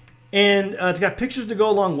 And it's got pictures to go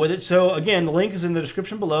along with it. So, again, the link is in the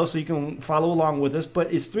description below so you can follow along with us.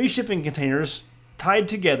 But it's 3 shipping containers tied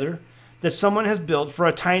together that someone has built for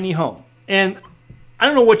a tiny home. And I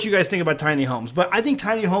don't know what you guys think about tiny homes, but I think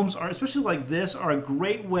tiny homes are, especially like this, are a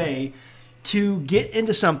great way to get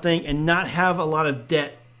into something and not have a lot of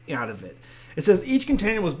debt out of it. It says each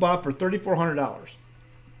container was bought for $3,400.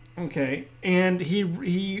 Okay, and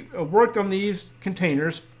he worked on these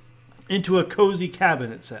containers into a cozy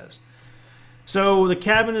cabin, it says. So the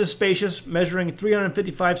cabin is spacious, measuring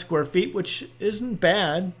 355 square feet, which isn't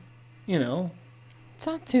bad, It's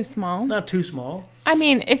not too small. Not too small. I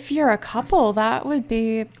mean, if you're a couple, that would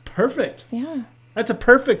be... Perfect. Yeah. That's a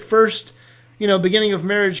perfect first, beginning of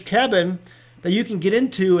marriage cabin that you can get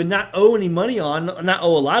into and not owe any money on, not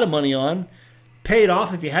owe a lot of money on, pay it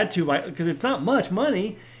off if you had to, because it's not much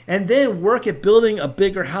money, and then work at building a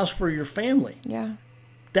bigger house for your family. Yeah.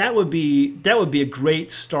 That would be a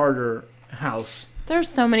great starter house. There's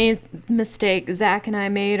so many mistakes Zach and I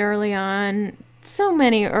made early on. So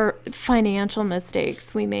many financial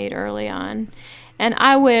mistakes we made early on. And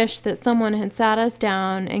I wish that someone had sat us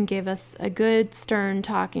down and gave us a good, stern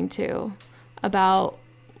talking to about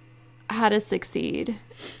how to succeed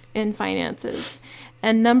in finances.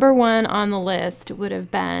 And number one on the list would have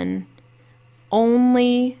been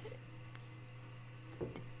only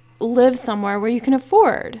live somewhere where you can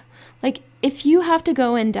afford. Like, if you have to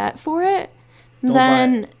go in debt for it,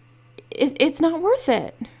 then it's not worth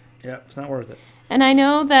it. Yeah, it's not worth it. And I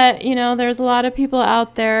know that, there's a lot of people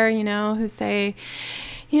out there, who say,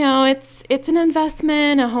 it's an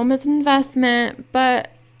investment, a home is an investment,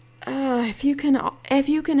 but if you can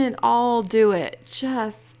at all do it,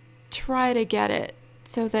 just try to get it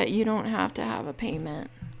so that you don't have to have a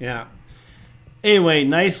payment. Yeah. Anyway,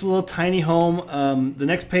 nice little tiny home. The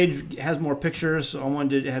next page has more pictures, so I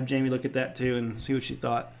wanted to have Jamie look at that too and see what she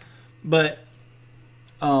thought. But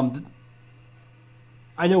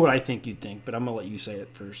I know what I think you'd think, but I'm gonna let you say it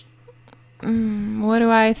first. What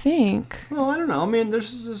do I think? Well, I don't know. I mean,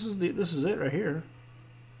 this is it right here.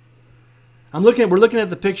 We're looking at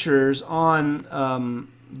the pictures on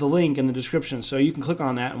the link in the description, so you can click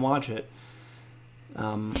on that and watch it.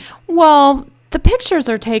 Well, the pictures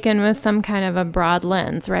are taken with some kind of a broad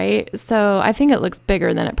lens, right? So I think it looks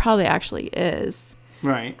bigger than it probably actually is.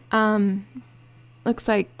 Right. Looks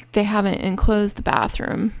like they haven't enclosed the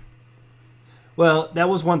bathroom. Well, that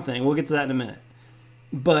was one thing. We'll get to that in a minute.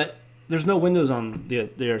 But there's no windows on the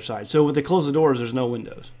other side. So when they close the doors, there's no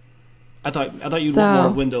windows. I thought you'd want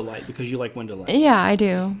more window light because you like window light. Yeah, I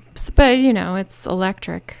do. But it's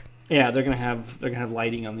electric. Yeah, they're gonna have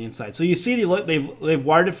lighting on the inside. So you see they've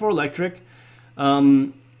wired it for electric.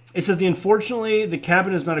 It says unfortunately the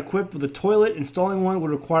cabin is not equipped with a toilet. Installing one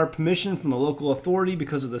would require permission from the local authority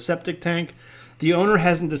because of the septic tank. The owner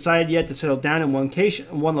hasn't decided yet to settle down in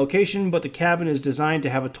one location, but the cabin is designed to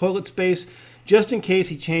have a toilet space just in case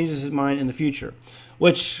he changes his mind in the future.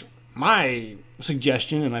 Which, my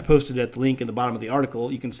suggestion, and I posted at the link in the bottom of the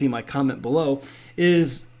article, you can see my comment below,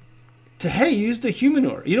 is to, use the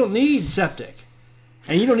humanure. You don't need septic.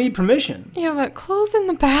 And you don't need permission. Yeah, but close in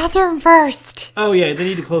the bathroom first. Oh, yeah, they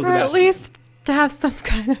need to close the bathroom. Or at least to have some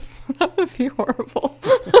kind of... That would be horrible.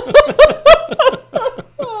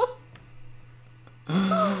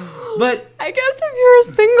 But I guess if you were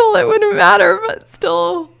single, it wouldn't matter, but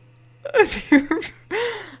still... If you're...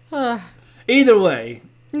 Either way.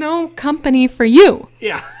 No company for you.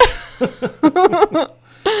 Yeah.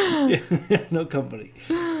 No company.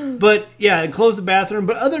 But yeah, close the bathroom.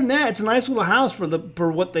 But other than that, it's a nice little house for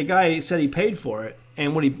what the guy said he paid for it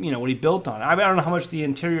and what he built on it. I don't know how much the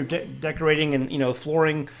interior decorating and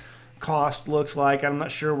flooring cost looks like. I'm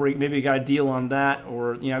not sure where maybe he got a deal on that,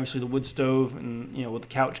 or obviously the wood stove and what the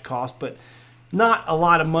couch cost, but not a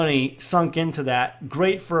lot of money sunk into that.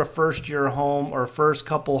 Great for a first year home or a first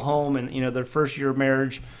couple home and their first year of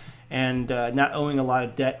marriage and not owing a lot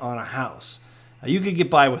of debt on a house. You could get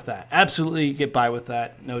by with that. Absolutely get by with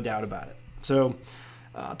that. No doubt about it. So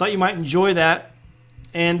I thought you might enjoy that.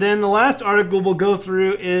 And then the last article we'll go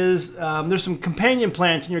through is there's some companion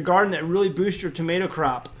plants in your garden that really boost your tomato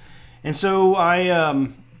crop. And so I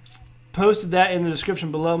posted that in the description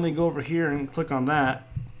below. Let me go over here and click on that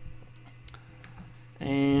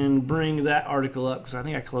and bring that article up because I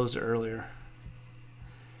think I closed it earlier.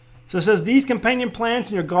 So it says, these companion plants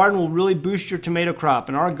in your garden will really boost your tomato crop.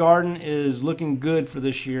 And our garden is looking good for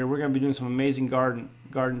this year. We're going to be doing some amazing garden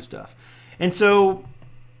stuff. And so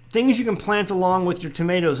things you can plant along with your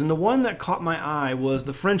tomatoes. And the one that caught my eye was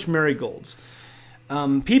the French marigolds. I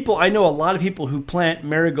know a lot of people who plant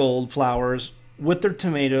marigold flowers with their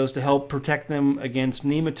tomatoes to help protect them against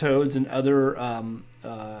nematodes and other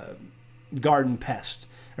garden pests.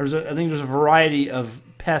 I think there's a variety of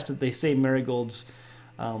pests that they say marigolds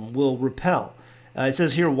will repel. It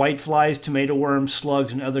says here whiteflies, tomato worms,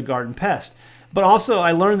 slugs, and other garden pests. But also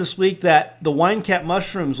I learned this week that the wine cap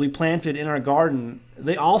mushrooms we planted in our garden,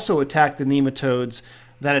 they also attack the nematodes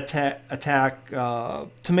that attack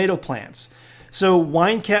tomato plants. So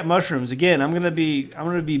wine cap mushrooms, again, I'm gonna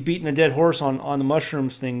be beating a dead horse on the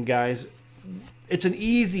mushrooms thing, guys. It's an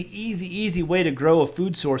easy way to grow a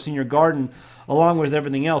food source in your garden along with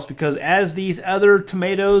everything else, because as these other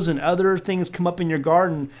tomatoes and other things come up in your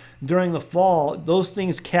garden during the fall, those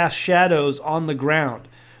things cast shadows on the ground.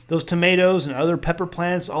 Those tomatoes and other pepper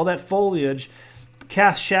plants, all that foliage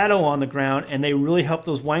cast shadow on the ground, and they really help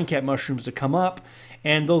those wine cap mushrooms to come up.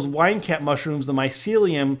 And those wine cap mushrooms, the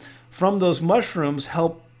mycelium from those mushrooms,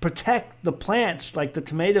 help protect the plants like the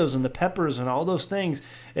tomatoes and the peppers and all those things.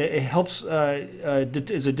 It helps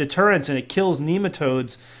as a deterrent, and it kills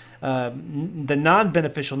nematodes, the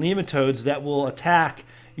non-beneficial nematodes that will attack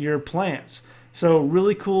your plants. So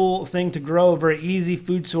really cool thing to grow. Very easy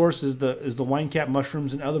food source is the wine cap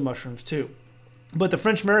mushrooms and other mushrooms too. But the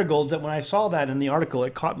French marigolds, that when I saw that in the article,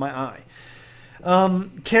 it caught my eye.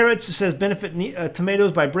 Carrots, it says, benefit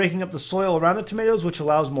tomatoes by breaking up the soil around the tomatoes, which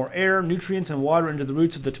allows more air, nutrients, and water into the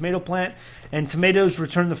roots of the tomato plant. And tomatoes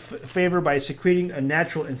return the favor by secreting a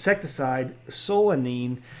natural insecticide,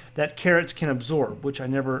 solanine, that carrots can absorb, which I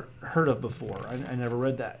never heard of before. I never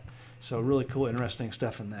read that. So really cool, interesting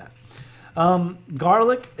stuff in that.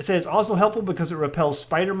 Garlic, it says, also helpful because it repels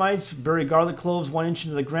spider mites. Bury garlic cloves 1 inch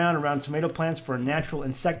into the ground around tomato plants for a natural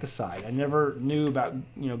insecticide. I never knew about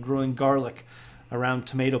growing garlic around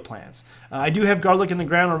tomato plants. I do have garlic in the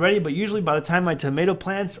ground already, but usually by the time my tomato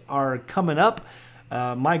plants are coming up,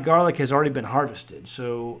 my garlic has already been harvested.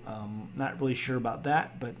 So not really sure about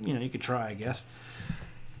that, but you could try, I guess.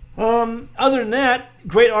 Other than that,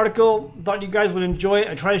 great article. Thought you guys would enjoy it.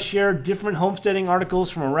 I try to share different homesteading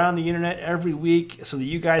articles from around the internet every week so that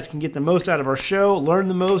you guys can get the most out of our show, learn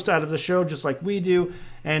the most out of the show just like we do,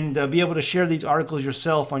 and be able to share these articles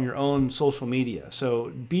yourself on your own social media. So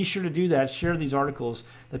be sure to do that. Share these articles.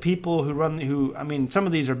 The people who some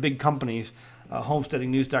of these are big companies,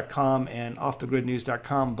 homesteadingnews.com and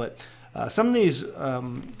offthegridnews.com, but some of these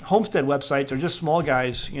homestead websites are just small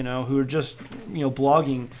guys, who are just,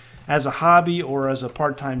 blogging as a hobby or as a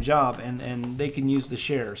part-time job, and they can use the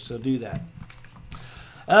shares, so do that.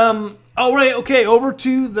 All right, okay, over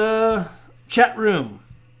to the chat room.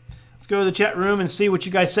 Let's go to the chat room and see what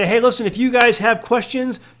you guys say. Hey, listen, if you guys have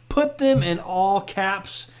questions, put them in all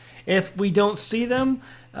caps. If we don't see them,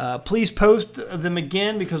 please post them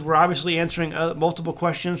again, because we're obviously answering multiple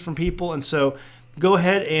questions from people, and so go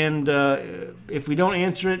ahead and if we don't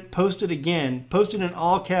answer it, post it again. Post it in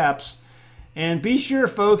all caps. And be sure,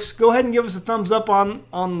 folks, go ahead and give us a thumbs up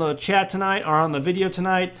on the chat tonight or on the video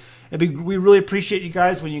tonight. We really appreciate you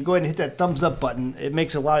guys when you go ahead and hit that thumbs up button. It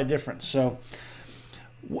makes a lot of difference. So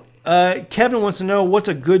Kevin wants to know, what's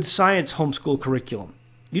a good science homeschool curriculum?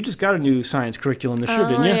 You just got a new science curriculum this year,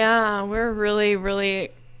 didn't you? Yeah, we're really...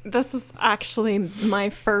 This is actually my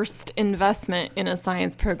first investment in a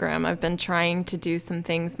science program. I've been trying to do some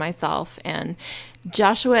things myself, and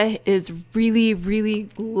Joshua is really, really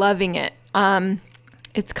loving it.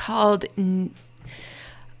 It's called...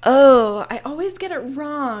 Oh, I always get it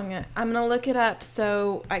wrong. I'm going to look it up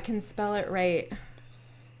so I can spell it right.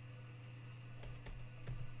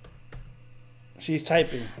 She's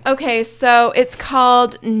typing. Okay, so it's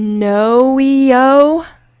called Noeo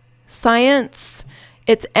Science.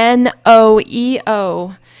 It's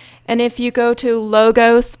Noeo. And if you go to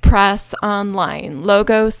Logos Press Online,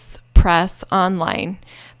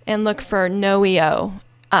 and look for Noeo,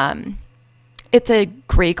 it's a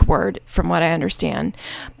Greek word from what I understand.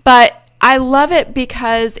 But I love it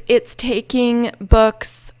because it's taking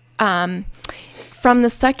books from the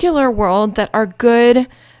secular world that are good,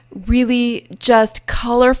 really just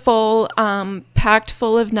colorful, packed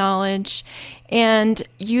full of knowledge, and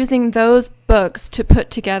using those books to put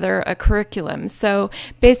together a curriculum. So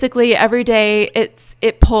basically every day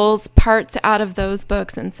it pulls parts out of those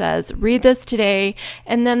books and says, read this today,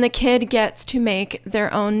 and then the kid gets to make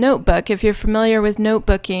their own notebook. If you're familiar with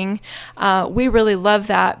notebooking, we really love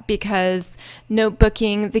that, because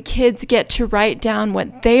notebooking, the kids get to write down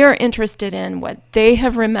what they are interested in, what they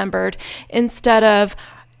have remembered, instead of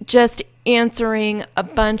just answering a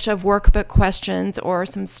bunch of workbook questions or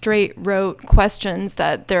some straight rote questions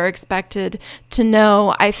that they're expected to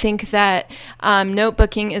know. I think that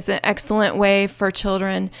notebooking is an excellent way for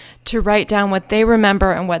children to write down what they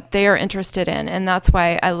remember and what they are interested in, and that's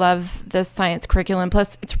why I love this science curriculum.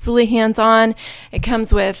 Plus, it's really hands-on. It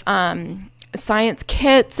comes with science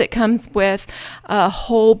kits. It comes with a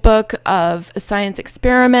whole book of science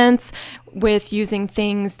experiments with using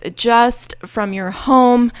things just from your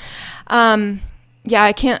home. Yeah,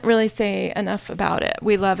 I can't really say enough about it.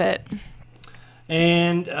 We love it.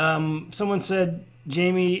 And someone said,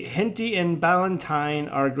 Jamie, Henty and Ballantyne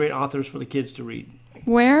are great authors for the kids to read.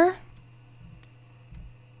 Where?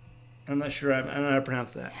 I'm not sure. I don't know how to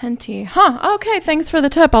pronounce that. Henty. Huh. Okay, thanks for the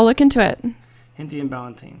tip. I'll look into it. Henty and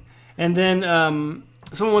Ballantyne. And then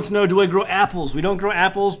someone wants to know, do I grow apples? We don't grow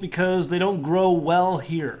apples because they don't grow well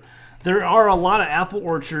here. There are a lot of apple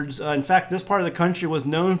orchards. In fact, this part of the country was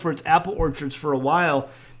known for its apple orchards for a while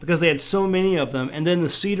because they had so many of them. And then the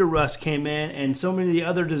cedar rust came in, and so many of the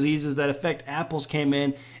other diseases that affect apples came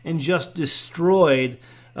in and just destroyed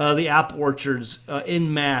the apple orchards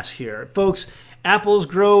en masse here. Folks, apples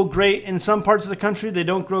grow great in some parts of the country. They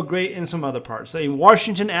don't grow great in some other parts.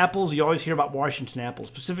 Washington apples, you always hear about Washington apples.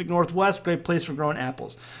 Pacific Northwest, great place for growing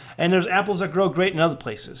apples. And there's apples that grow great in other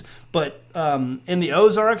places. But in the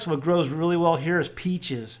Ozarks, what grows really well here is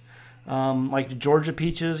peaches. Like the Georgia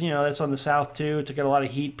peaches, that's on the south too. To get a lot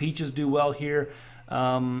of heat. Peaches do well here.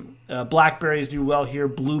 Blackberries do well here.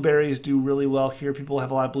 Blueberries do really well here. People have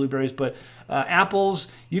a lot of blueberries. But apples,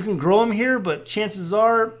 you can grow them here, but chances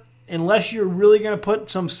are, unless you're really going to put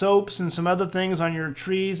some soaps and some other things on your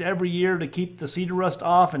trees every year to keep the cedar rust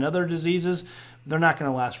off and other diseases, they're not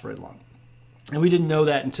going to last very long. And we didn't know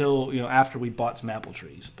that until after we bought some apple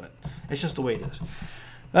trees, but it's just the way it is.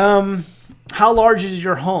 How large is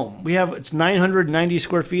your home? It's 990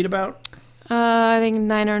 square feet about. I think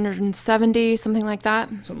 970, something like that.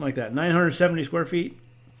 Something like that. 970 square feet.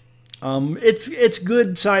 It's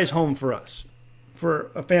good size home for us,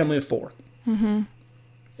 for a family of 4. Mm-hmm.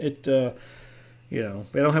 We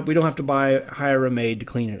don't have to hire a maid to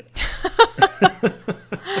clean it.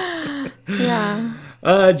 Yeah.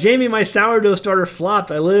 Jamie, my sourdough starter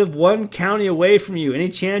flopped. I live 1 county away from you. Any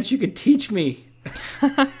chance you could teach me?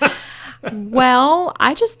 Well,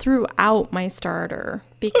 I just threw out my starter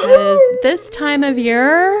because this time of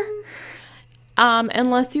year,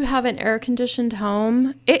 unless you have an air-conditioned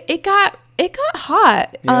home, it got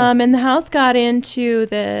hot. Yeah. And the house got into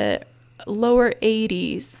the lower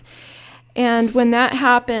 80s. And when that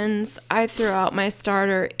happens, I threw out my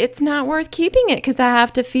starter. It's not worth keeping it because I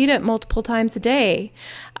have to feed it multiple times a day.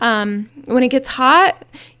 When it gets hot,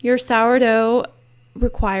 your sourdough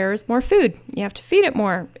requires more food. You have to feed it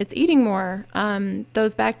more. It's eating more.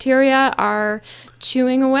 Those bacteria are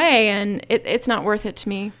chewing away, and it's not worth it to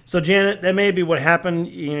me. So, Janet, that may be what happened.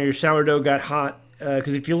 Your sourdough got hot.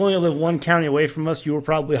 Because if you only live 1 county away from us, you were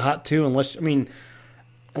probably hot too. Unless you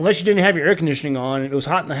didn't have your air conditioning on, it was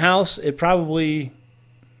hot in the house, it probably,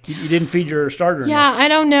 you didn't feed your starter enough. I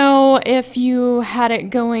don't know if you had it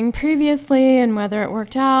going previously and whether it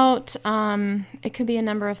worked out. It could be a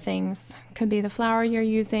number of things. It could be the flour you're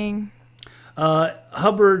using.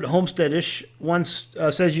 Hubbard Homesteadish once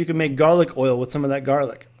says you can make garlic oil with some of that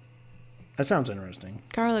garlic. That sounds interesting.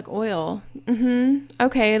 Garlic oil. Mm-hmm.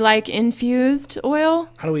 Okay, like infused oil?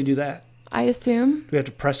 How do we do that? I assume. Do we have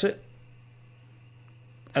to press it?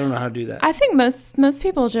 I don't know how to do that. I think most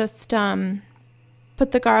people just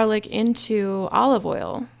put the garlic into olive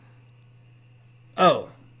oil. Oh.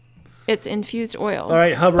 It's infused oil. All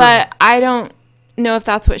right, Hubbard. But I don't know if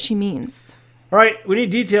that's what she means. All right, we need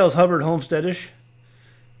details, Hubbard Homesteadish.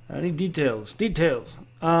 I need details.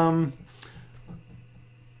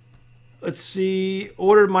 Let's see.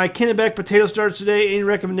 Ordered my Kennebec potato starts today. Any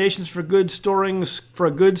recommendations for a good storing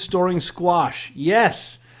squash?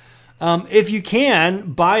 Yes. If you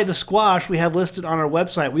can, buy the squash we have listed on our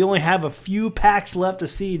website. We only have a few packs left of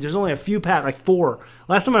seeds. There's only a few packs, like 4.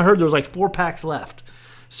 Last time I heard there was like 4 packs left.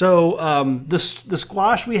 So the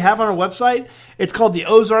squash we have on our website, it's called the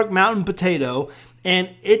Ozark Mountain Potato.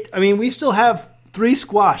 And we still have 3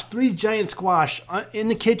 giant squash in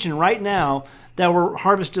the kitchen right now that were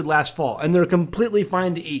harvested last fall. And they're completely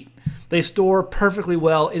fine to eat. They store perfectly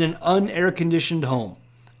well in an unair-conditioned home.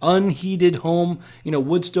 Unheated home,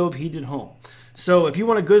 wood stove heated home. So if you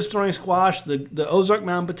want a good storing squash, the Ozark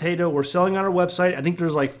Mountain Potato, we're selling on our website. I think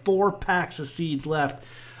there's like 4 packs of seeds left.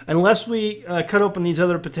 Unless we cut open these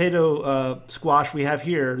other potato squash we have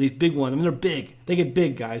here, these big ones. They're big. They get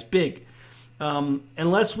big, guys, big.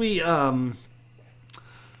 Unless we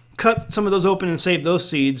cut some of those open and save those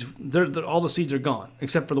seeds, all the seeds are gone,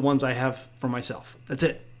 except for the ones I have for myself. That's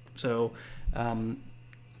it. So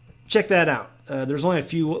check that out. There's only a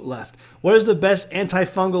few left. What is the best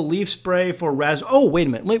antifungal leaf spray for raspberry? Oh, wait a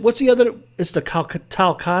minute. Wait, what's the other? It's the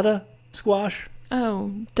Talcata squash?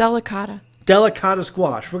 Oh, delicata. Delicata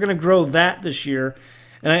squash. We're going to grow that this year.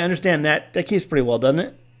 And I understand that keeps pretty well, doesn't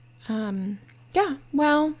it? Yeah,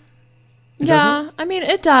 well, It yeah. doesn't? I mean,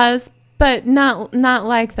 it does, but not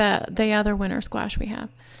like the other winter squash we have.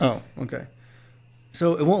 Oh, okay.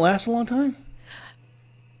 So it won't last a long time?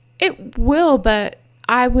 It will, but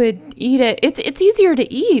I would eat it. It's easier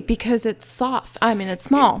to eat because it's soft. I mean, it's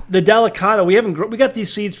small. The delicata, we got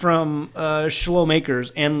these seeds from Shalom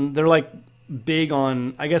Acres, and they're like big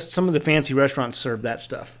on, I guess some of the fancy restaurants serve that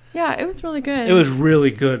stuff. Yeah, it was really good. It was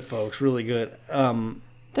really good, folks, really good.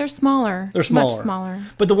 They're smaller. They're smaller. Much smaller.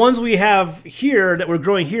 But the ones we have here that we're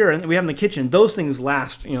growing here and that we have in the kitchen, those things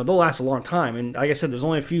last, they'll last a long time. And like I said, there's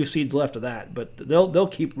only a few seeds left of that, but they'll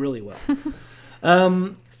keep really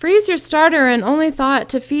well. Freeze your starter and only thaw it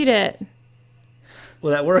to feed it.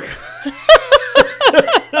 Will that work?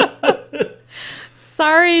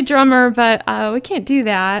 Sorry, drummer, but we can't do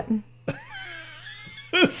that.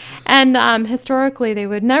 And historically, they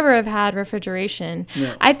would never have had refrigeration.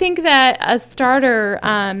 No. I think that a starter...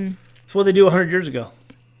 That's what they do 100 years ago.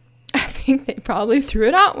 I think they probably threw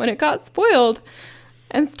it out when it got spoiled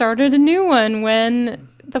and started a new one when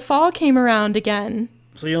the fall came around again.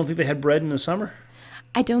 So you don't think they had bread in the summer?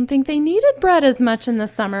 I don't think they needed bread as much in the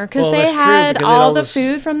summer because they had all the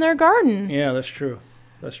food from their garden. Yeah, that's true.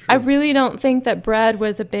 That's true. I really don't think that bread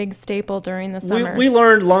was a big staple during the summers. We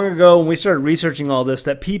learned long ago when we started researching all this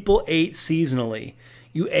that people ate seasonally.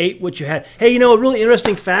 You ate what you had. Hey, a really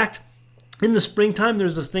interesting fact. In the springtime,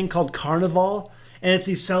 there's this thing called Carnival, and it's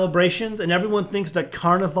these celebrations, and everyone thinks that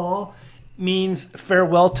Carnival means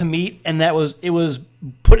farewell to meat, and it was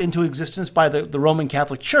put into existence by the Roman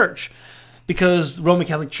Catholic Church. Because the Roman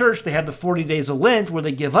Catholic Church, they have the 40 days of Lent where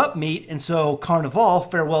they give up meat, and so Carnival,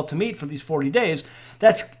 farewell to meat for these 40 days.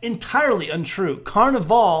 That's entirely untrue.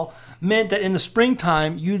 Carnival meant that in the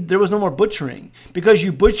springtime, there was no more butchering because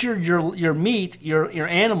you butchered your meat, your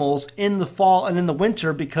animals in the fall and in the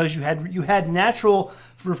winter because you had natural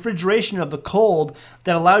refrigeration of the cold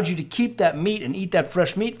that allowed you to keep that meat and eat that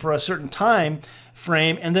fresh meat for a certain time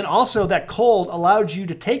frame, and then also that cold allowed you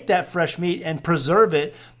to take that fresh meat and preserve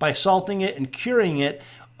it by salting it and curing it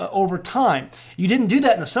over time. You didn't do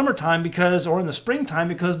that in the summertime or in the springtime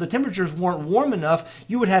because the temperatures weren't warm enough.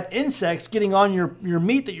 You would have insects getting on your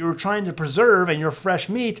meat that you were trying to preserve and your fresh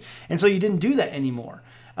meat, and so you didn't do that anymore.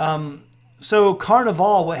 So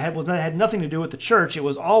Carnival had nothing to do with the church. It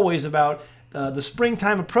was always about the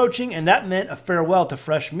springtime approaching, and that meant a farewell to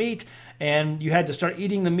fresh meat. And you had to start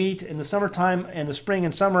eating the meat in the summertime and the spring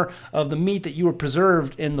and summer of the meat that you were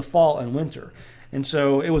preserved in the fall and winter. And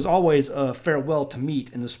so it was always a farewell to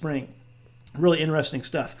meat in the spring. Really interesting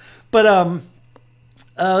stuff. But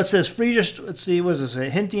it says let's see, what does it say?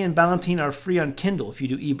 Henty and Ballantine are free on Kindle if you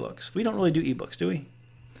do ebooks. We don't really do ebooks, do we?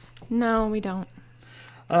 No, we don't.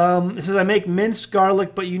 It says I make minced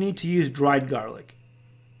garlic, but you need to use dried garlic.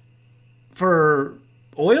 For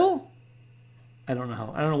oil? I don't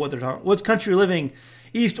know. I don't know what they're talking. What's Country Living?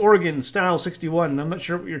 East Oregon, Style 61. I'm not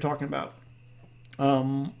sure what you're talking about.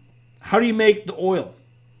 How do you make the oil?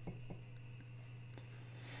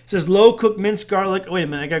 It says low-cooked minced garlic. Wait a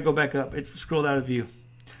minute. I got to go back up. It scrolled out of view.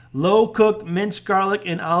 Low-cooked minced garlic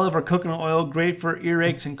and olive or coconut oil. Great for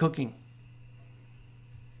earaches and cooking.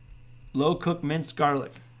 Low-cooked minced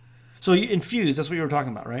garlic. So you infuse. That's what you were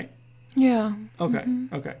talking about, right? Yeah. Okay.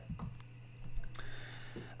 Mm-hmm. Okay.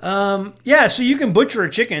 Yeah, so you can butcher a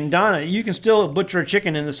chicken, Donna. You can still butcher a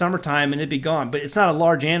chicken in the summertime and it'd be gone, but it's not a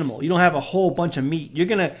large animal. You don't have a whole bunch of meat.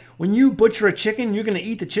 When you butcher a chicken, you're gonna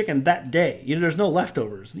eat the chicken that day. There's no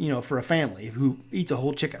leftovers, for a family who eats a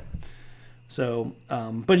whole chicken. So,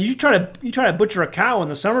 but you try to butcher a cow in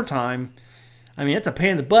the summertime. I mean, it's a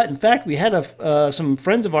pain in the butt. In fact, we had some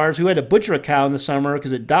friends of ours who had to butcher a cow in the summer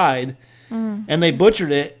because it died, and they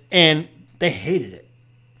butchered it and they hated it.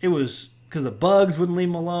 It was because the bugs wouldn't leave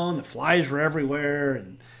them alone. The flies were everywhere.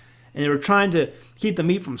 And they were trying to keep the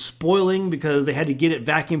meat from spoiling because they had to get it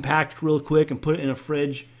vacuum packed real quick and put it in a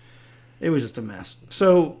fridge. It was just a mess.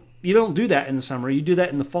 So you don't do that in the summer. You do that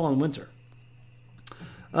in the fall and winter.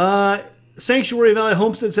 Sanctuary Valley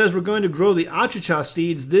Homestead says we're going to grow the achicha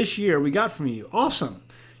seeds this year we got from you. Awesome.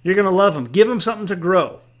 You're going to love them. Give them something to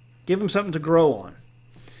grow. Give them something to grow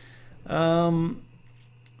on.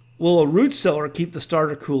 Will a root cellar keep the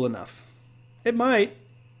starter cool enough? It might.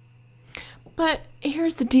 But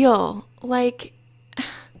here's the deal. Why?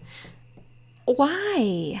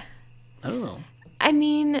 I don't know. I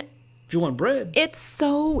mean... If you want bread. It's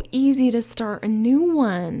so easy to start a new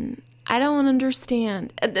one. I don't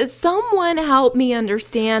understand. Someone help me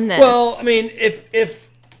understand this. Well, I mean,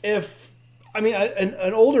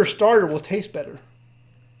 an older starter will taste better.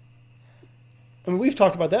 I mean, we've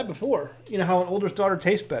talked about that before. How an older starter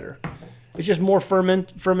tastes better. It's just more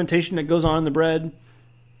fermentation that goes on in the bread.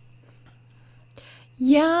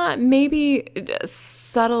 Yeah, maybe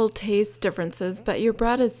subtle taste differences, but your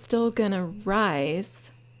bread is still going to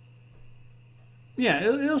rise. Yeah,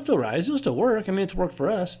 it'll still rise. It'll still work. I mean, it's worked for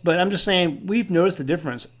us. But I'm just saying, we've noticed the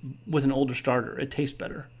difference with an older starter. It tastes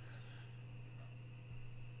better.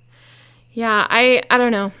 Yeah, I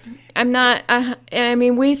don't know. I'm not, I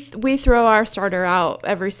mean, we throw our starter out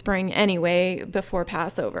every spring anyway before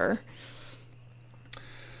Passover.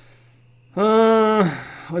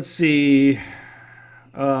 let's see.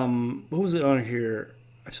 What was it on here?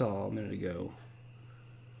 I saw a minute ago.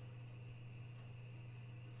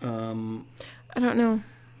 I don't know.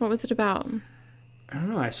 What was it about? I don't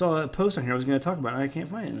know. I saw a post on here I was going to talk about, and I can't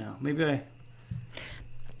find it now. Maybe I...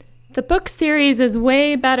 The book series is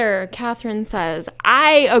way better, Catherine says.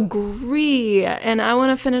 I agree, and I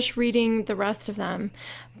want to finish reading the rest of them.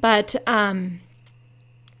 But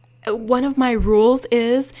one of my rules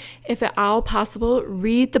is, if at all possible,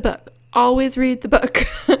 read the book. Always read the book.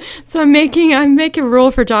 So I'm making a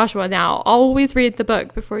rule for Joshua now. Always read the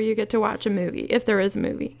book before you get to watch a movie, if there is a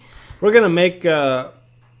movie. We're going to make a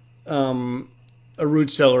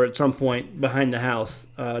root cellar at some point behind the house.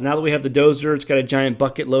 Now that we have the dozer, it's got a giant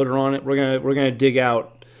bucket loader on it. We're gonna dig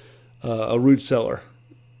out a root cellar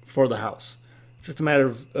for the house. Just a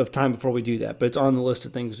matter of time before we do that, but it's on the list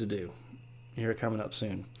of things to do. Here, coming up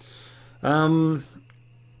soon.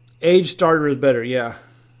 Age starter is better, yeah.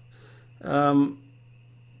 No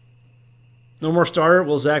more starter.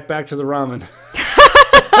 Well, Zach, back to the ramen.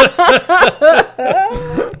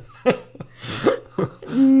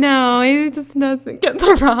 No, he just doesn't get the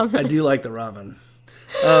ramen. I do like the ramen.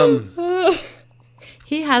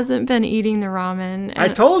 He hasn't been eating the ramen. I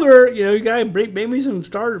told her, you gotta make me some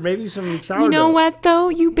starter, maybe some sourdough. You know what, though?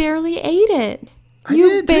 You barely ate it.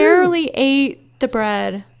 You barely ate the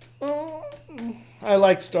bread. I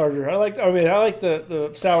like starter. I like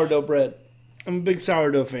the sourdough bread. I'm a big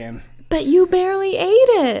sourdough fan. But you barely ate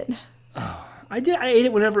it. Oh, I did. I ate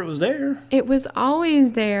it whenever it was there. It was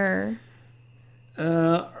always there.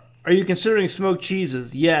 Are you considering smoked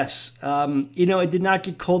cheeses? Yes. It did not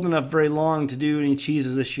get cold enough very long to do any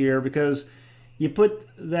cheeses this year because you put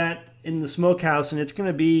that in the smokehouse and it's going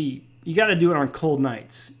to be, you got to do it on cold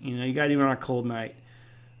nights. You got to do it on a cold night.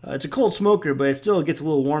 It's a cold smoker, but it still gets a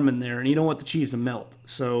little warm in there and you don't want the cheese to melt.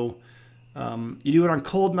 So you do it on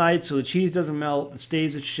cold nights so the cheese doesn't melt, it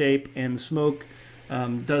stays its shape, and the smoke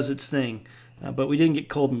does its thing. But we didn't get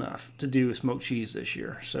cold enough to do smoked cheese this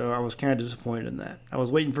year, so I was kind of disappointed in that. I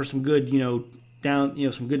was waiting for some good,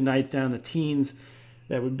 some good nights down in the teens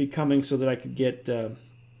that would be coming so that I could get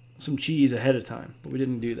some cheese ahead of time, but we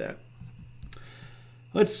didn't do that.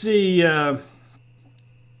 Let's see.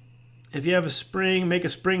 If you have a spring, make a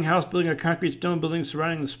spring house building a concrete stone building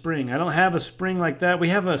surrounding the spring. I don't have a spring like that. We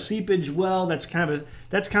have a seepage well. That's kind of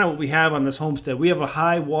what we have on this homestead. We have a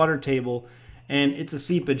high water table, and it's a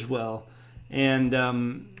seepage well. And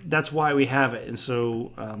that's why we have it. And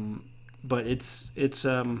so, but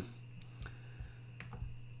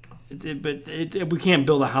we can't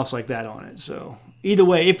build a house like that on it. So either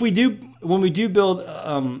way, when we do build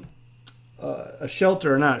a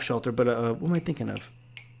shelter, or not a shelter, but what am I thinking of?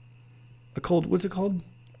 What's it called?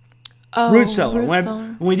 Oh, root cellar.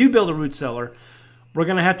 Cellar. When we do build a root cellar, we're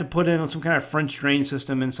going to have to put in some kind of French drain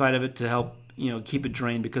system inside of it to help keep it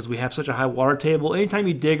drained because we have such a high water table. Anytime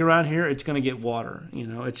you dig around here, it's going to get water.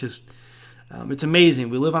 It's just, it's amazing.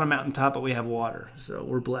 We live on a mountaintop, but we have water, so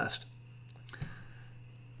we're blessed.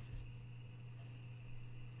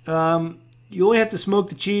 You only have to smoke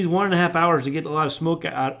the cheese 1.5 hours to get a lot of smoke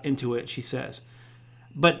out into it, she says.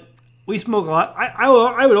 But we smoke a lot.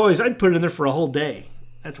 I'd put it in there for a whole day.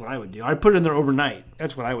 That's what I would do. I'd put it in there overnight.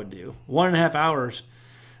 That's what I would do. 1.5 hours.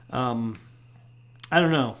 I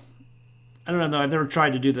don't know. I've never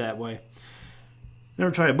tried to do that way.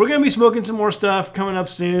 Never tried it. We're gonna be smoking some more stuff coming up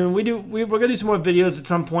soon. We're gonna do some more videos at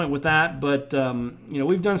some point with that. But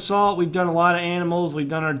we've done salt. We've done a lot of animals. We've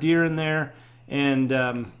done our deer in there, and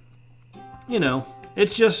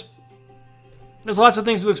it's just there's lots of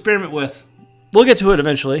things to experiment with. We'll get to it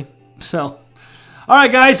eventually. So, all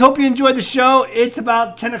right, guys. Hope you enjoyed the show. It's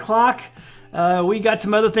about 10 o'clock. We got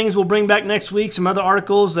some other things we'll bring back next week, some other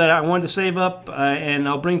articles that I wanted to save up, and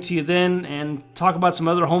I'll bring to you then, and talk about some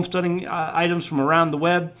other homesteading items from around the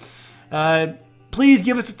web. Please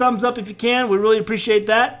give us a thumbs up if you can. We really appreciate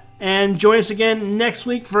that. And join us again next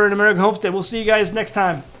week for An American Homestead. We'll see you guys next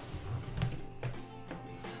time.